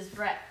this is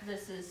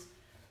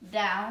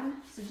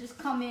down. So just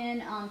come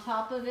in on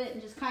top of it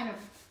and just kind of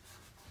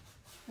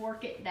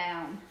work it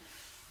down.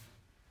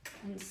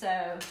 And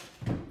so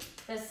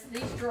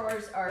these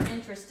drawers are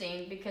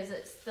interesting because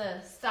it's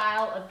the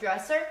style of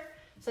dresser.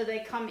 So they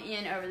come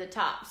in over the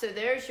top. So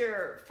there's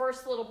your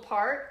first little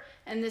part,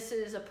 and this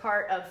is a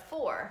part of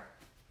 4.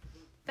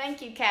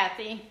 Thank you,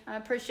 Kathy. I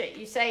appreciate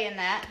you saying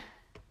that.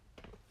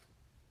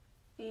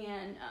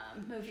 And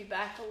move you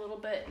back a little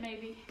bit,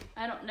 maybe.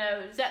 I don't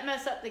know. Does that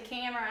mess up the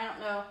camera? I don't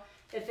know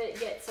if it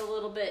gets a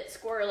little bit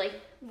squirrely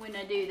when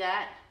I do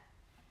that.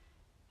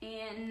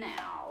 And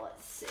now,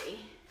 let's see.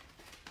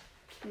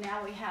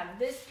 Now we have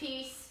this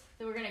piece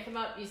that we're going to come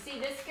up. You see,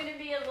 this is going to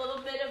be a little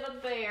bit of a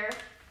bear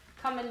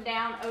coming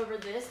down over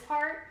this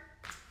part,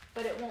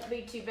 but it won't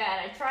be too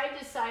bad. I tried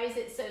to size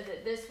it so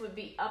that this would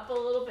be up a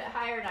little bit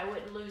higher and I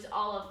wouldn't lose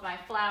all of my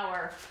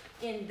flour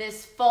in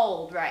this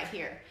fold right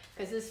here,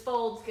 because this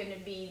fold's going to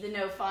be the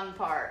no fun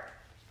part.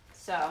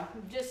 So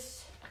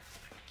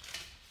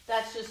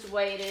that's just the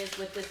way it is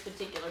with this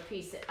particular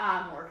piece that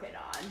I'm working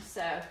on.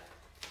 So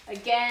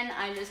again,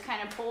 I just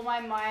kind of pull my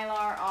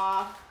Mylar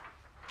off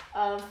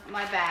of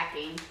my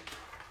backing.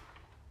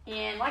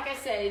 And like I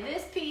say,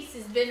 this piece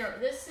has been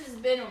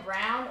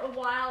around a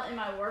while in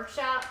my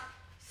workshop,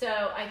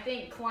 so I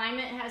think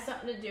climate has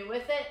something to do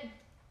with it.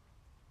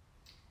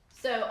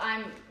 So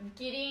I'm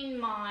getting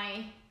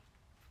my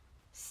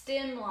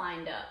stem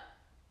lined up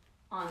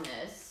on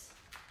this.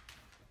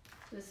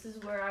 This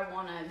is where I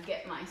want to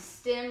get my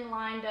stem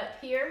lined up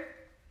here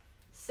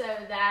so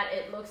that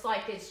it looks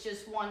like it's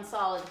just one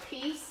solid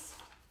piece.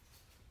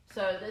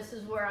 So this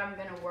is where I'm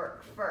going to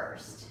work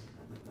first.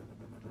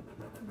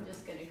 I'm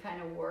just going to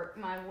kind of work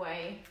my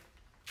way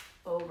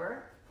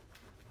over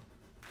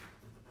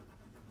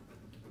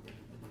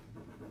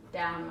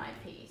down my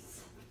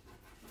piece.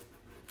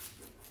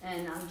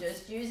 And I'm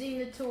just using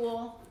the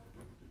tool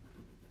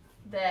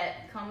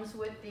that comes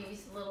with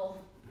these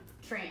little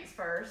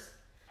transfers.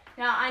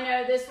 Now I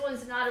know this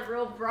one's not a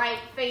real bright,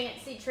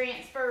 fancy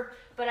transfer,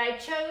 but I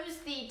chose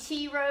the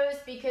tea rose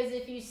because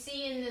if you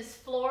see in this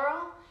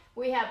floral,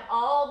 we have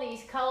all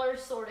these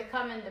colors sort of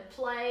come into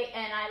play,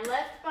 and I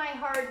left my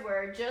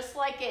hardware just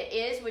like it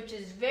is, which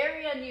is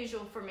very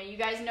unusual for me. You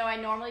guys know I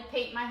normally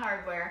paint my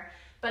hardware,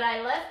 but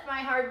I left my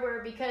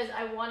hardware because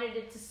I wanted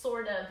it to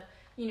sort of,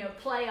 you know,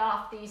 play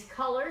off these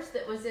colors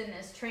that was in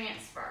this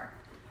transfer.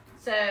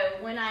 So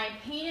when I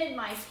painted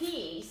my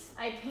piece,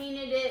 I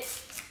painted it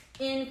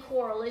in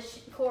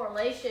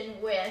correlation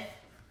with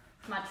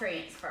my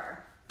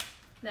transfer.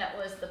 That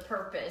was the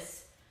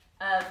purpose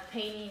of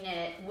painting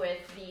it with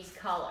these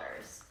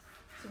colors.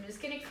 So I'm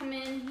just going to come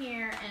in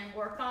here and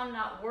work on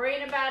not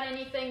worrying about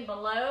anything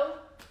below.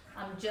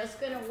 I'm just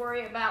going to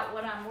worry about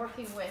what I'm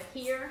working with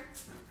here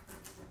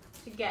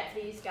to get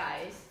these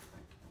guys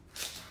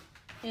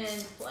in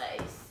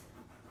place.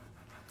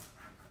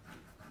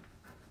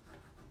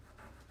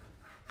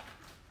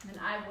 And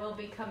I will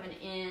be coming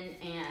in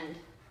and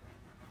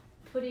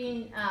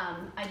putting,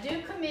 I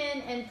do come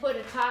in and put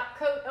a top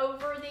coat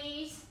over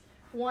these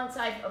once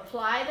I've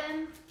applied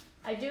them.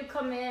 I do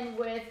come in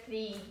with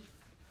the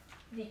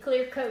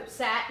clear coat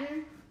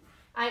satin.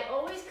 I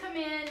always come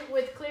in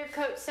with clear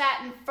coat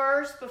satin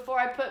first before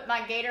I put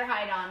my gator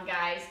hide on,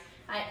 guys.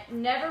 I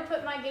never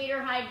put my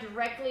gator hide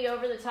directly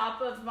over the top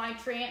of my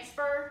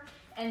transfer,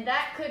 and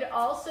that could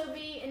also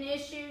be an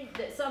issue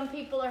that some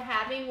people are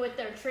having with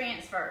their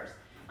transfers.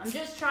 I'm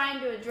just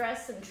trying to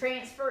address some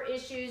transfer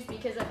issues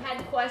because I've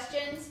had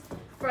questions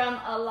from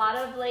a lot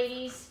of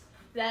ladies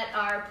that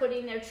are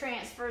putting their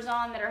transfers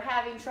on that are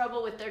having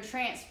trouble with their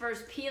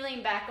transfers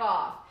peeling back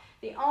off.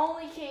 The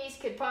only case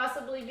could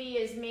possibly be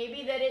is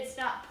maybe that it's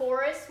not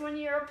porous when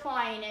you're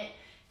applying it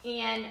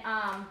and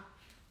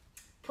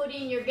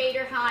putting your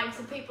gator hide.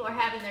 Some people are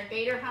having their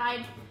gator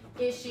hide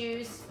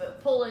issues,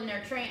 pulling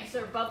their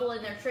transfer,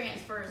 bubbling their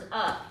transfers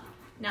up.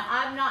 Now,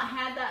 I've not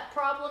had that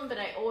problem, but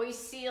I always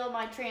seal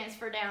my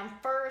transfer down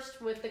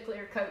first with the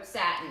clear coat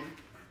satin.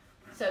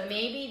 So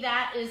maybe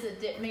that is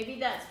maybe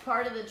that's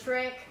part of the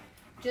trick.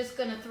 Just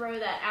gonna throw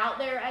that out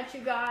there at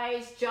you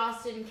guys,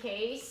 just in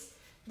case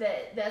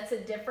that's a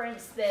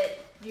difference that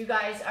you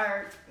guys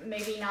are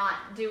maybe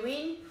not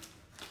doing.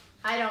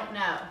 I don't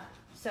know.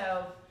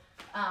 So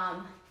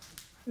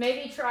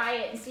maybe try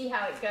it and see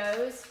how it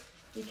goes,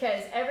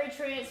 because every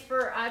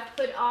transfer I've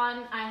put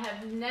on, I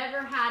have never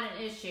had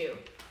an issue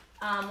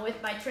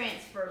with my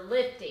transfer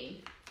lifting.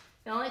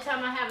 The only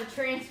time I have a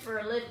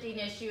transfer lifting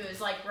issue is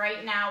like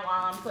right now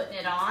while I'm putting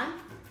it on,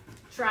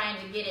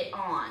 trying to get it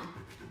on.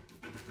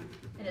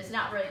 And it's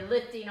not really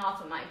lifting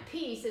off of my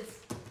piece, it's,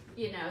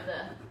 you know,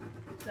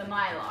 the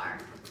mylar.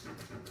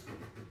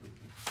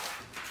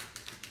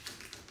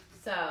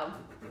 So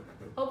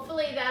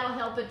hopefully that'll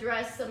help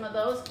address some of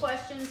those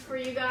questions for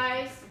you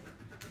guys.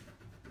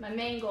 My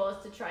main goal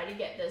is to try to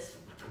get this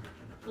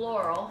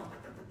floral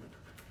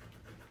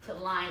to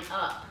line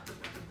up.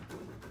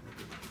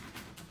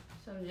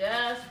 So I'm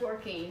just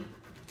working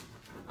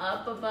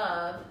up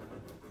above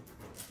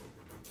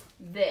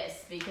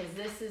this because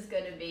this is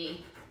going to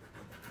be,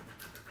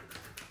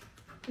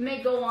 it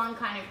may go on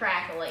kind of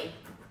crackly.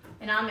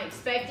 And I'm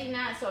expecting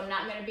that, so I'm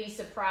not going to be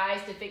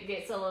surprised if it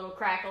gets a little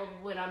crackled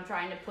when I'm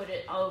trying to put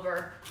it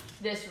over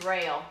this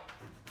rail,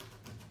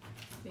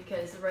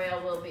 because the rail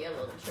will be a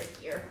little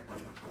trickier.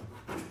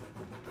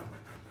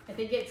 I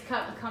think it's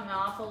coming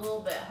off a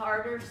little bit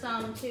harder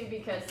some too,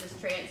 because this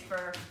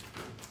transfer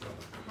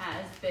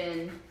has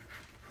been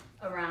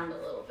around a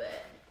little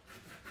bit.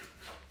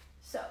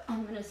 So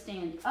I'm going to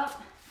stand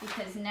up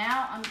because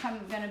now I'm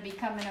going to be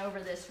coming over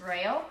this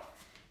rail.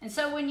 And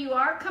so when you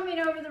are coming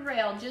over the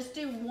rail, just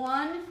do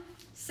one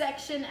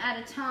section at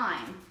a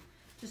time.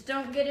 Just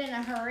don't get in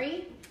a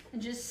hurry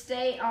and just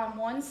stay on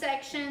one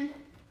section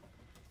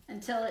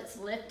until it's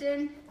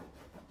lifted,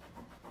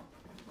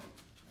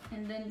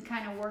 and then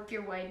kind of work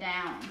your way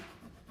down.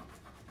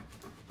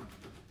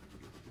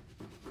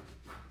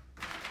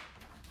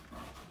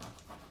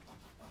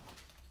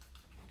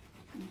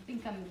 I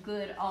think I'm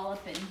good all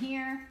up in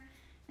here.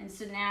 And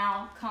so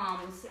now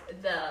comes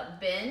the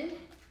bend.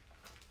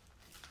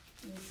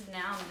 And so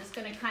now I'm just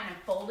going to kind of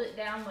fold it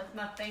down with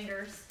my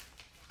fingers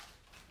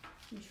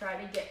and try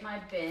to get my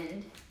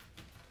bend.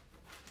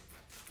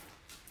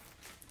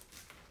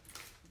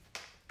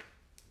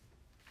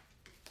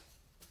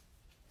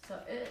 So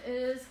it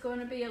is going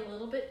to be a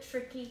little bit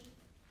tricky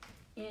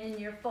in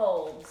your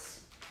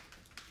folds.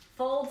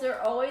 Folds are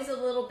always a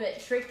little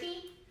bit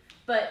tricky,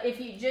 but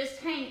if you just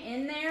hang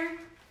in there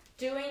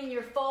doing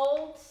your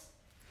folds,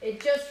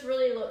 it just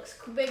really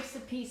makes the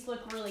piece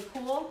look really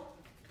cool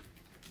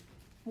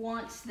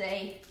once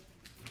they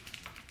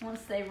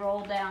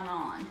roll down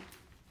on.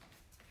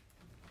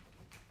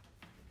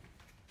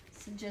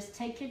 So just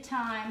take your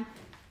time,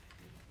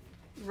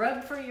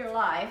 rub for your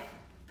life,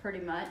 pretty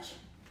much,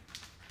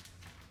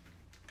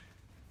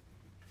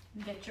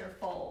 and get your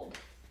fold.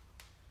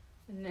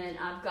 And then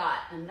I've got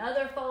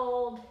another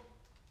fold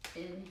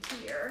in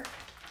here,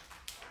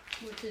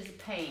 which is a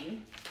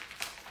pain.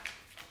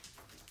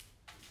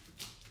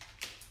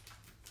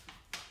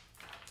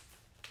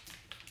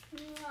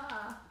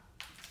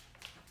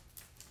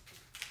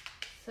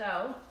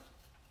 So,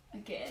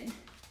 again,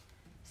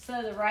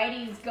 so the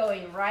writing's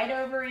going right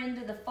over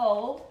into the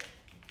fold.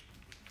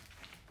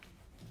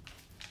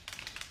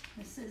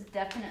 This is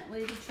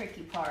definitely the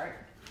tricky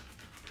part.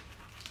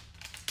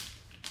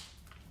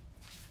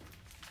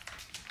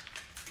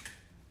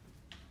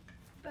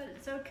 But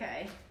it's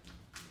okay.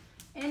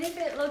 And if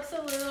it looks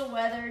a little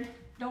weathered,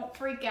 don't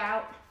freak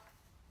out.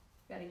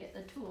 Gotta get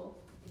the tool.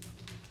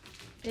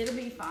 It'll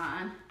be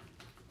fine.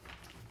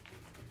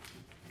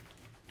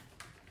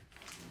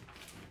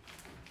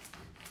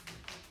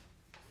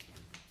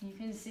 You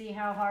can see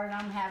how hard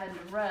I'm having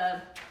to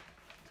rub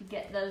to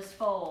get those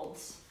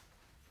folds.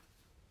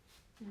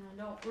 And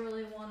I don't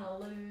really want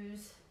to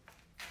lose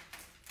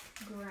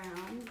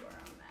ground where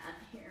I'm at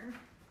here.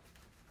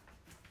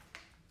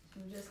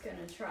 So I'm just going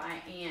to try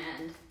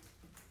and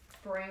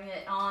bring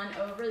it on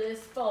over this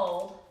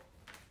fold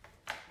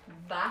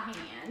by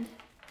hand.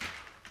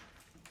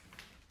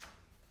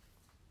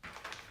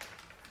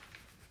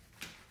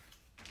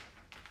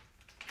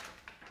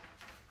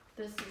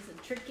 This is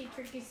a tricky,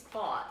 tricky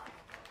spot.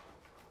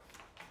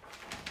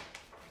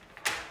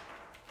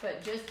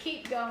 But just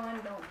keep going,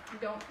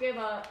 don't give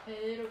up,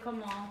 it'll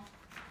come off.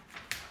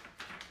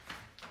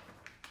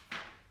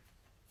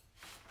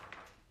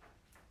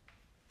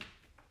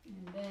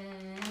 And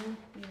then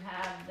you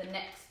have the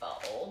next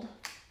fold.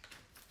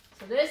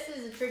 So this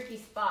is a tricky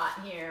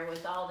spot here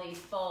with all these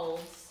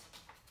folds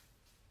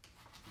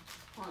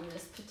on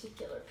this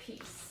particular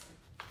piece.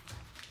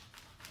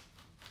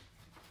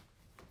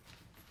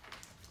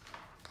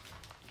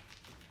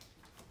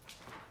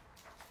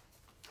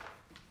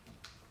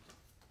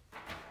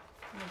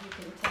 As you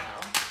can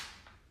tell.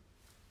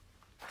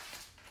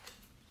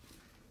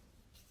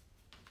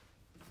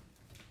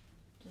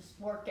 Just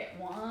work it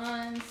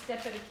one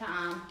step at a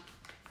time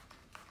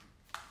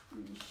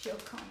and she'll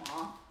come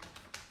off.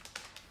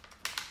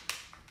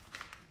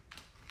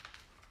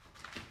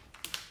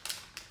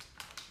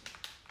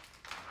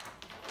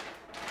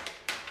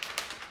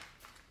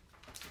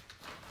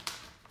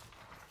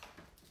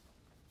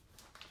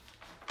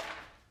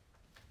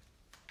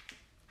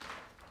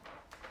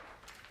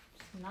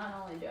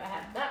 Not only do I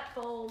have that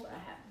fold, I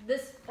have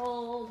this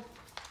fold,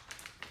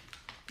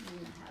 and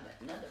I have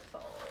another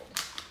fold.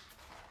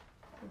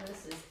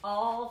 This is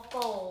all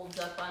folds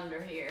up under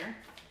here.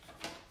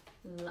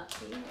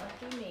 Lucky,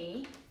 lucky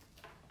me.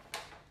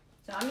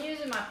 So I'm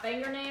using my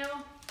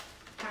fingernail,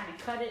 kind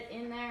of cut it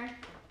in there.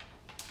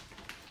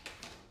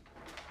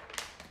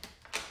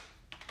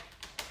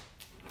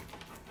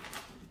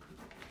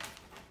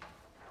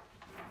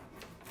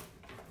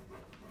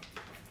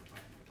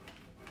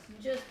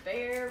 Just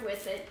bear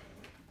with it.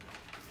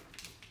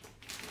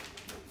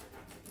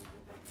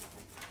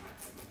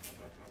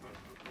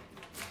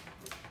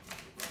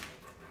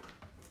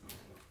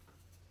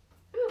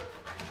 Whew.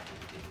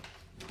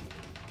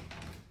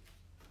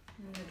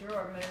 And the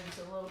drawer moves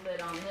a little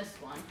bit on this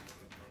one,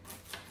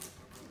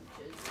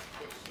 which is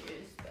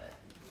issues, but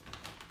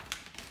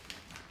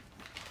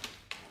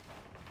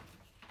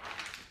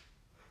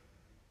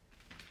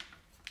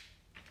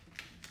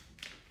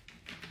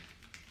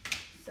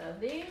so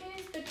these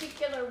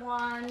particular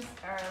ones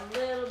are a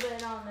little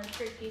bit on the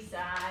tricky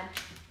side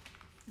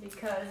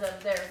because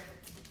of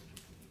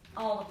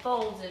all the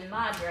folds in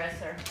my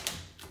dresser.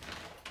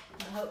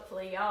 But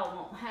hopefully y'all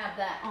won't have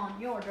that on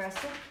your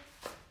dresser.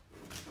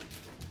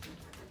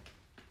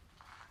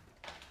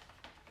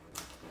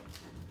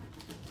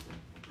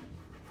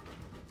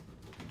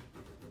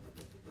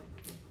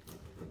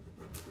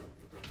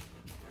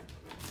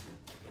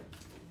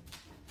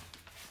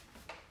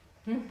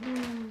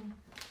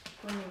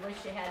 When you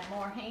wish you had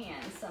more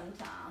hands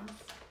sometimes.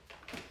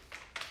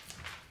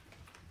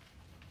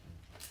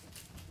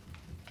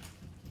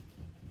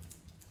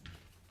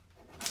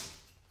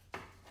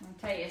 I'll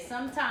tell you,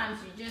 sometimes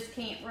you just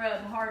can't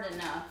rub hard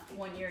enough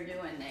when you're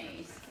doing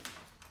these.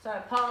 So I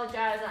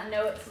apologize, I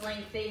know it's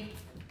lengthy.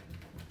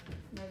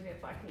 Maybe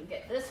if I can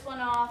get this one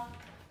off.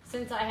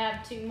 Since I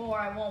have two more,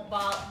 I won't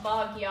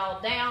bog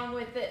y'all down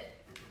with it,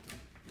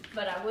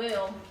 but I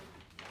will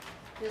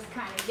just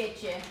kind of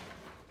get you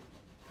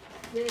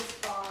this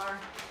far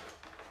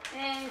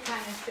and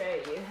kind of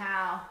show you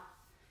how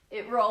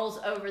it rolls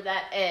over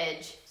that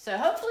edge. So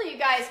hopefully you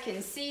guys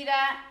can see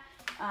that.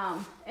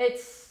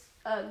 It's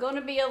going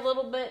to be a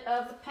little bit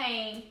of a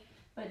pain,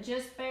 but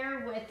just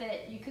bear with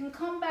it. You can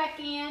come back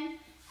in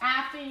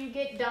after you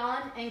get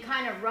done and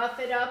kind of rough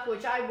it up,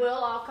 which I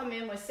will. I'll come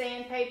in with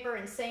sandpaper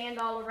and sand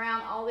all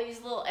around all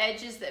these little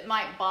edges that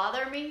might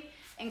bother me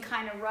and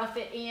kind of rough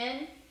it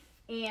in,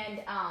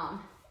 and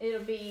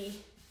it'll be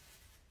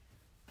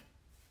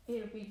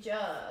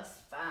just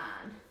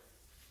fine.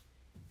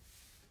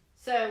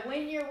 So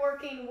when you're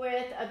working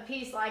with a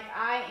piece like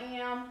I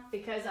am,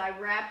 because I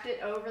wrapped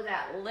it over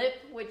that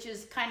lip, which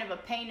is kind of a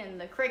pain in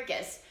the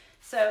crickus.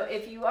 So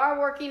if you are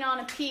working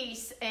on a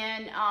piece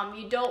and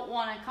you don't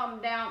want to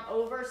come down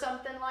over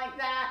something like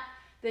that,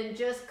 then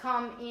just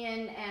come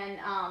in and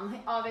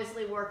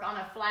obviously work on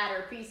a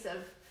flatter piece of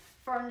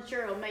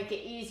furniture. It'll make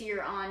it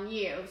easier on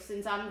you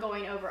since I'm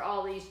going over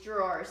all these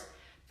drawers.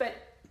 But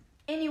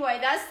anyway,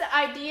 that's the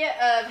idea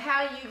of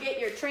how you get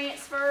your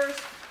transfers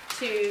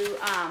to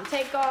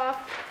take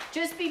off.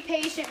 Just be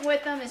patient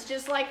with them. It's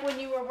just like when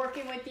you were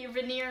working with your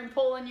veneer and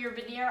pulling your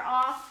veneer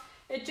off.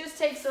 It just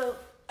takes a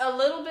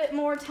little bit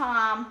more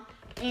time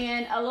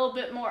and a little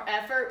bit more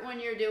effort when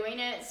you're doing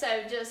it.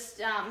 So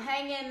just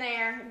hang in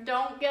there.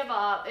 Don't give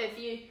up. If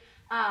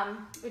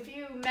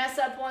you mess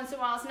up once in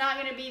a while, it's not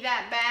going to be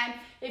that bad.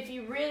 If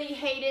you really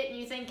hate it and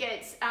you think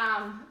it's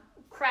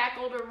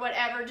crackled or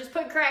whatever, just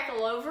put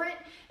crackle over it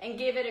and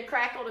give it a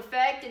crackled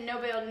effect, and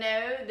nobody will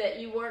know that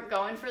you weren't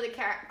going for the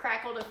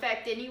crackled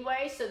effect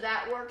anyway, so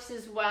that works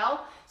as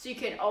well. So you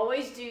can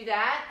always do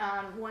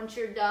that once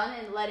you're done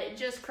and let it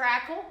just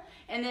crackle,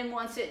 and then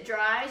once it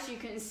dries, you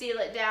can seal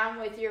it down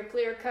with your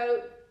clear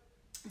coat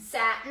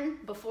satin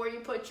before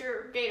you put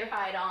your gator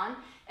hide on,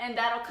 and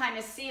that'll kind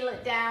of seal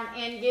it down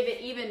and give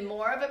it even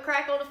more of a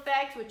crackled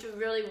effect, which will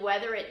really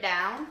weather it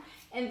down.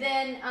 And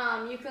then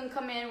you can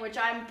come in, which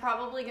I'm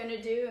probably going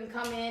to do, and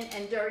come in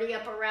and dirty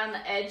up around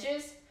the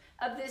edges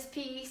of this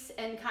piece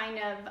and kind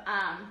of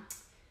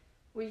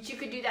You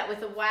could do that with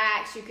the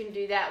wax, you can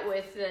do that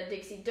with the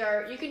Dixie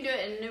Dirt, you can do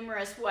it in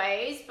numerous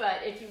ways,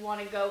 but if you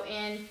want to go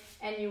in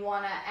and you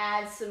want to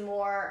add some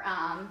more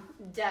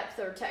depth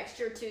or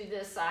texture to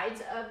the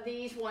sides of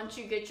these once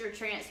you get your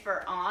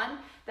transfer on,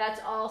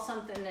 that's all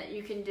something that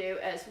you can do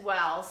as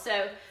well.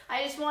 So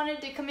I just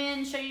wanted to come in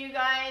and show you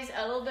guys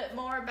a little bit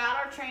more about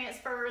our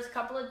transfers, a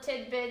couple of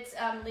tidbits.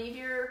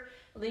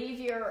 Leave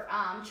your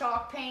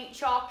chalk paint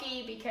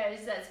chalky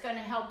because that's going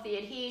to help the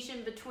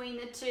adhesion between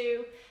the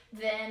two.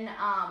 Then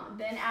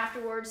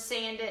afterwards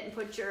sand it and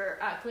put your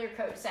clear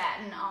coat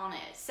satin on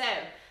it. So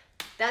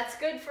that's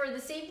good for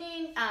this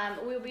evening.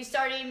 We'll be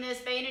starting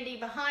this vanity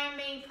behind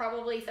me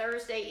probably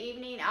Thursday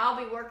evening. I'll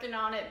be working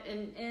on it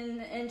in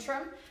the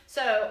interim.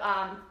 So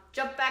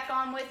jump back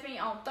on with me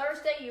on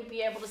Thursday. You'll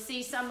be able to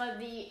see some of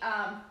the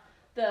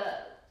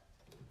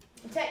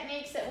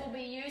techniques that we'll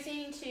be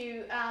using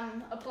to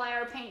apply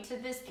our paint to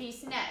this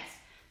piece next.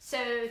 So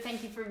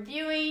thank you for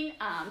viewing.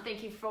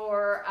 Thank you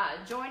for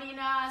joining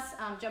us.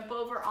 Jump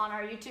over on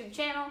our YouTube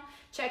channel.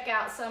 Check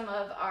out some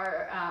of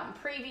our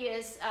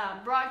previous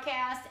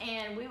broadcasts,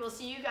 and we will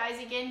see you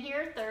guys again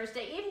here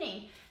Thursday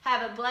evening.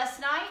 Have a blessed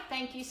night.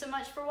 Thank you so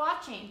much for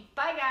watching.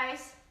 Bye,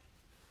 guys.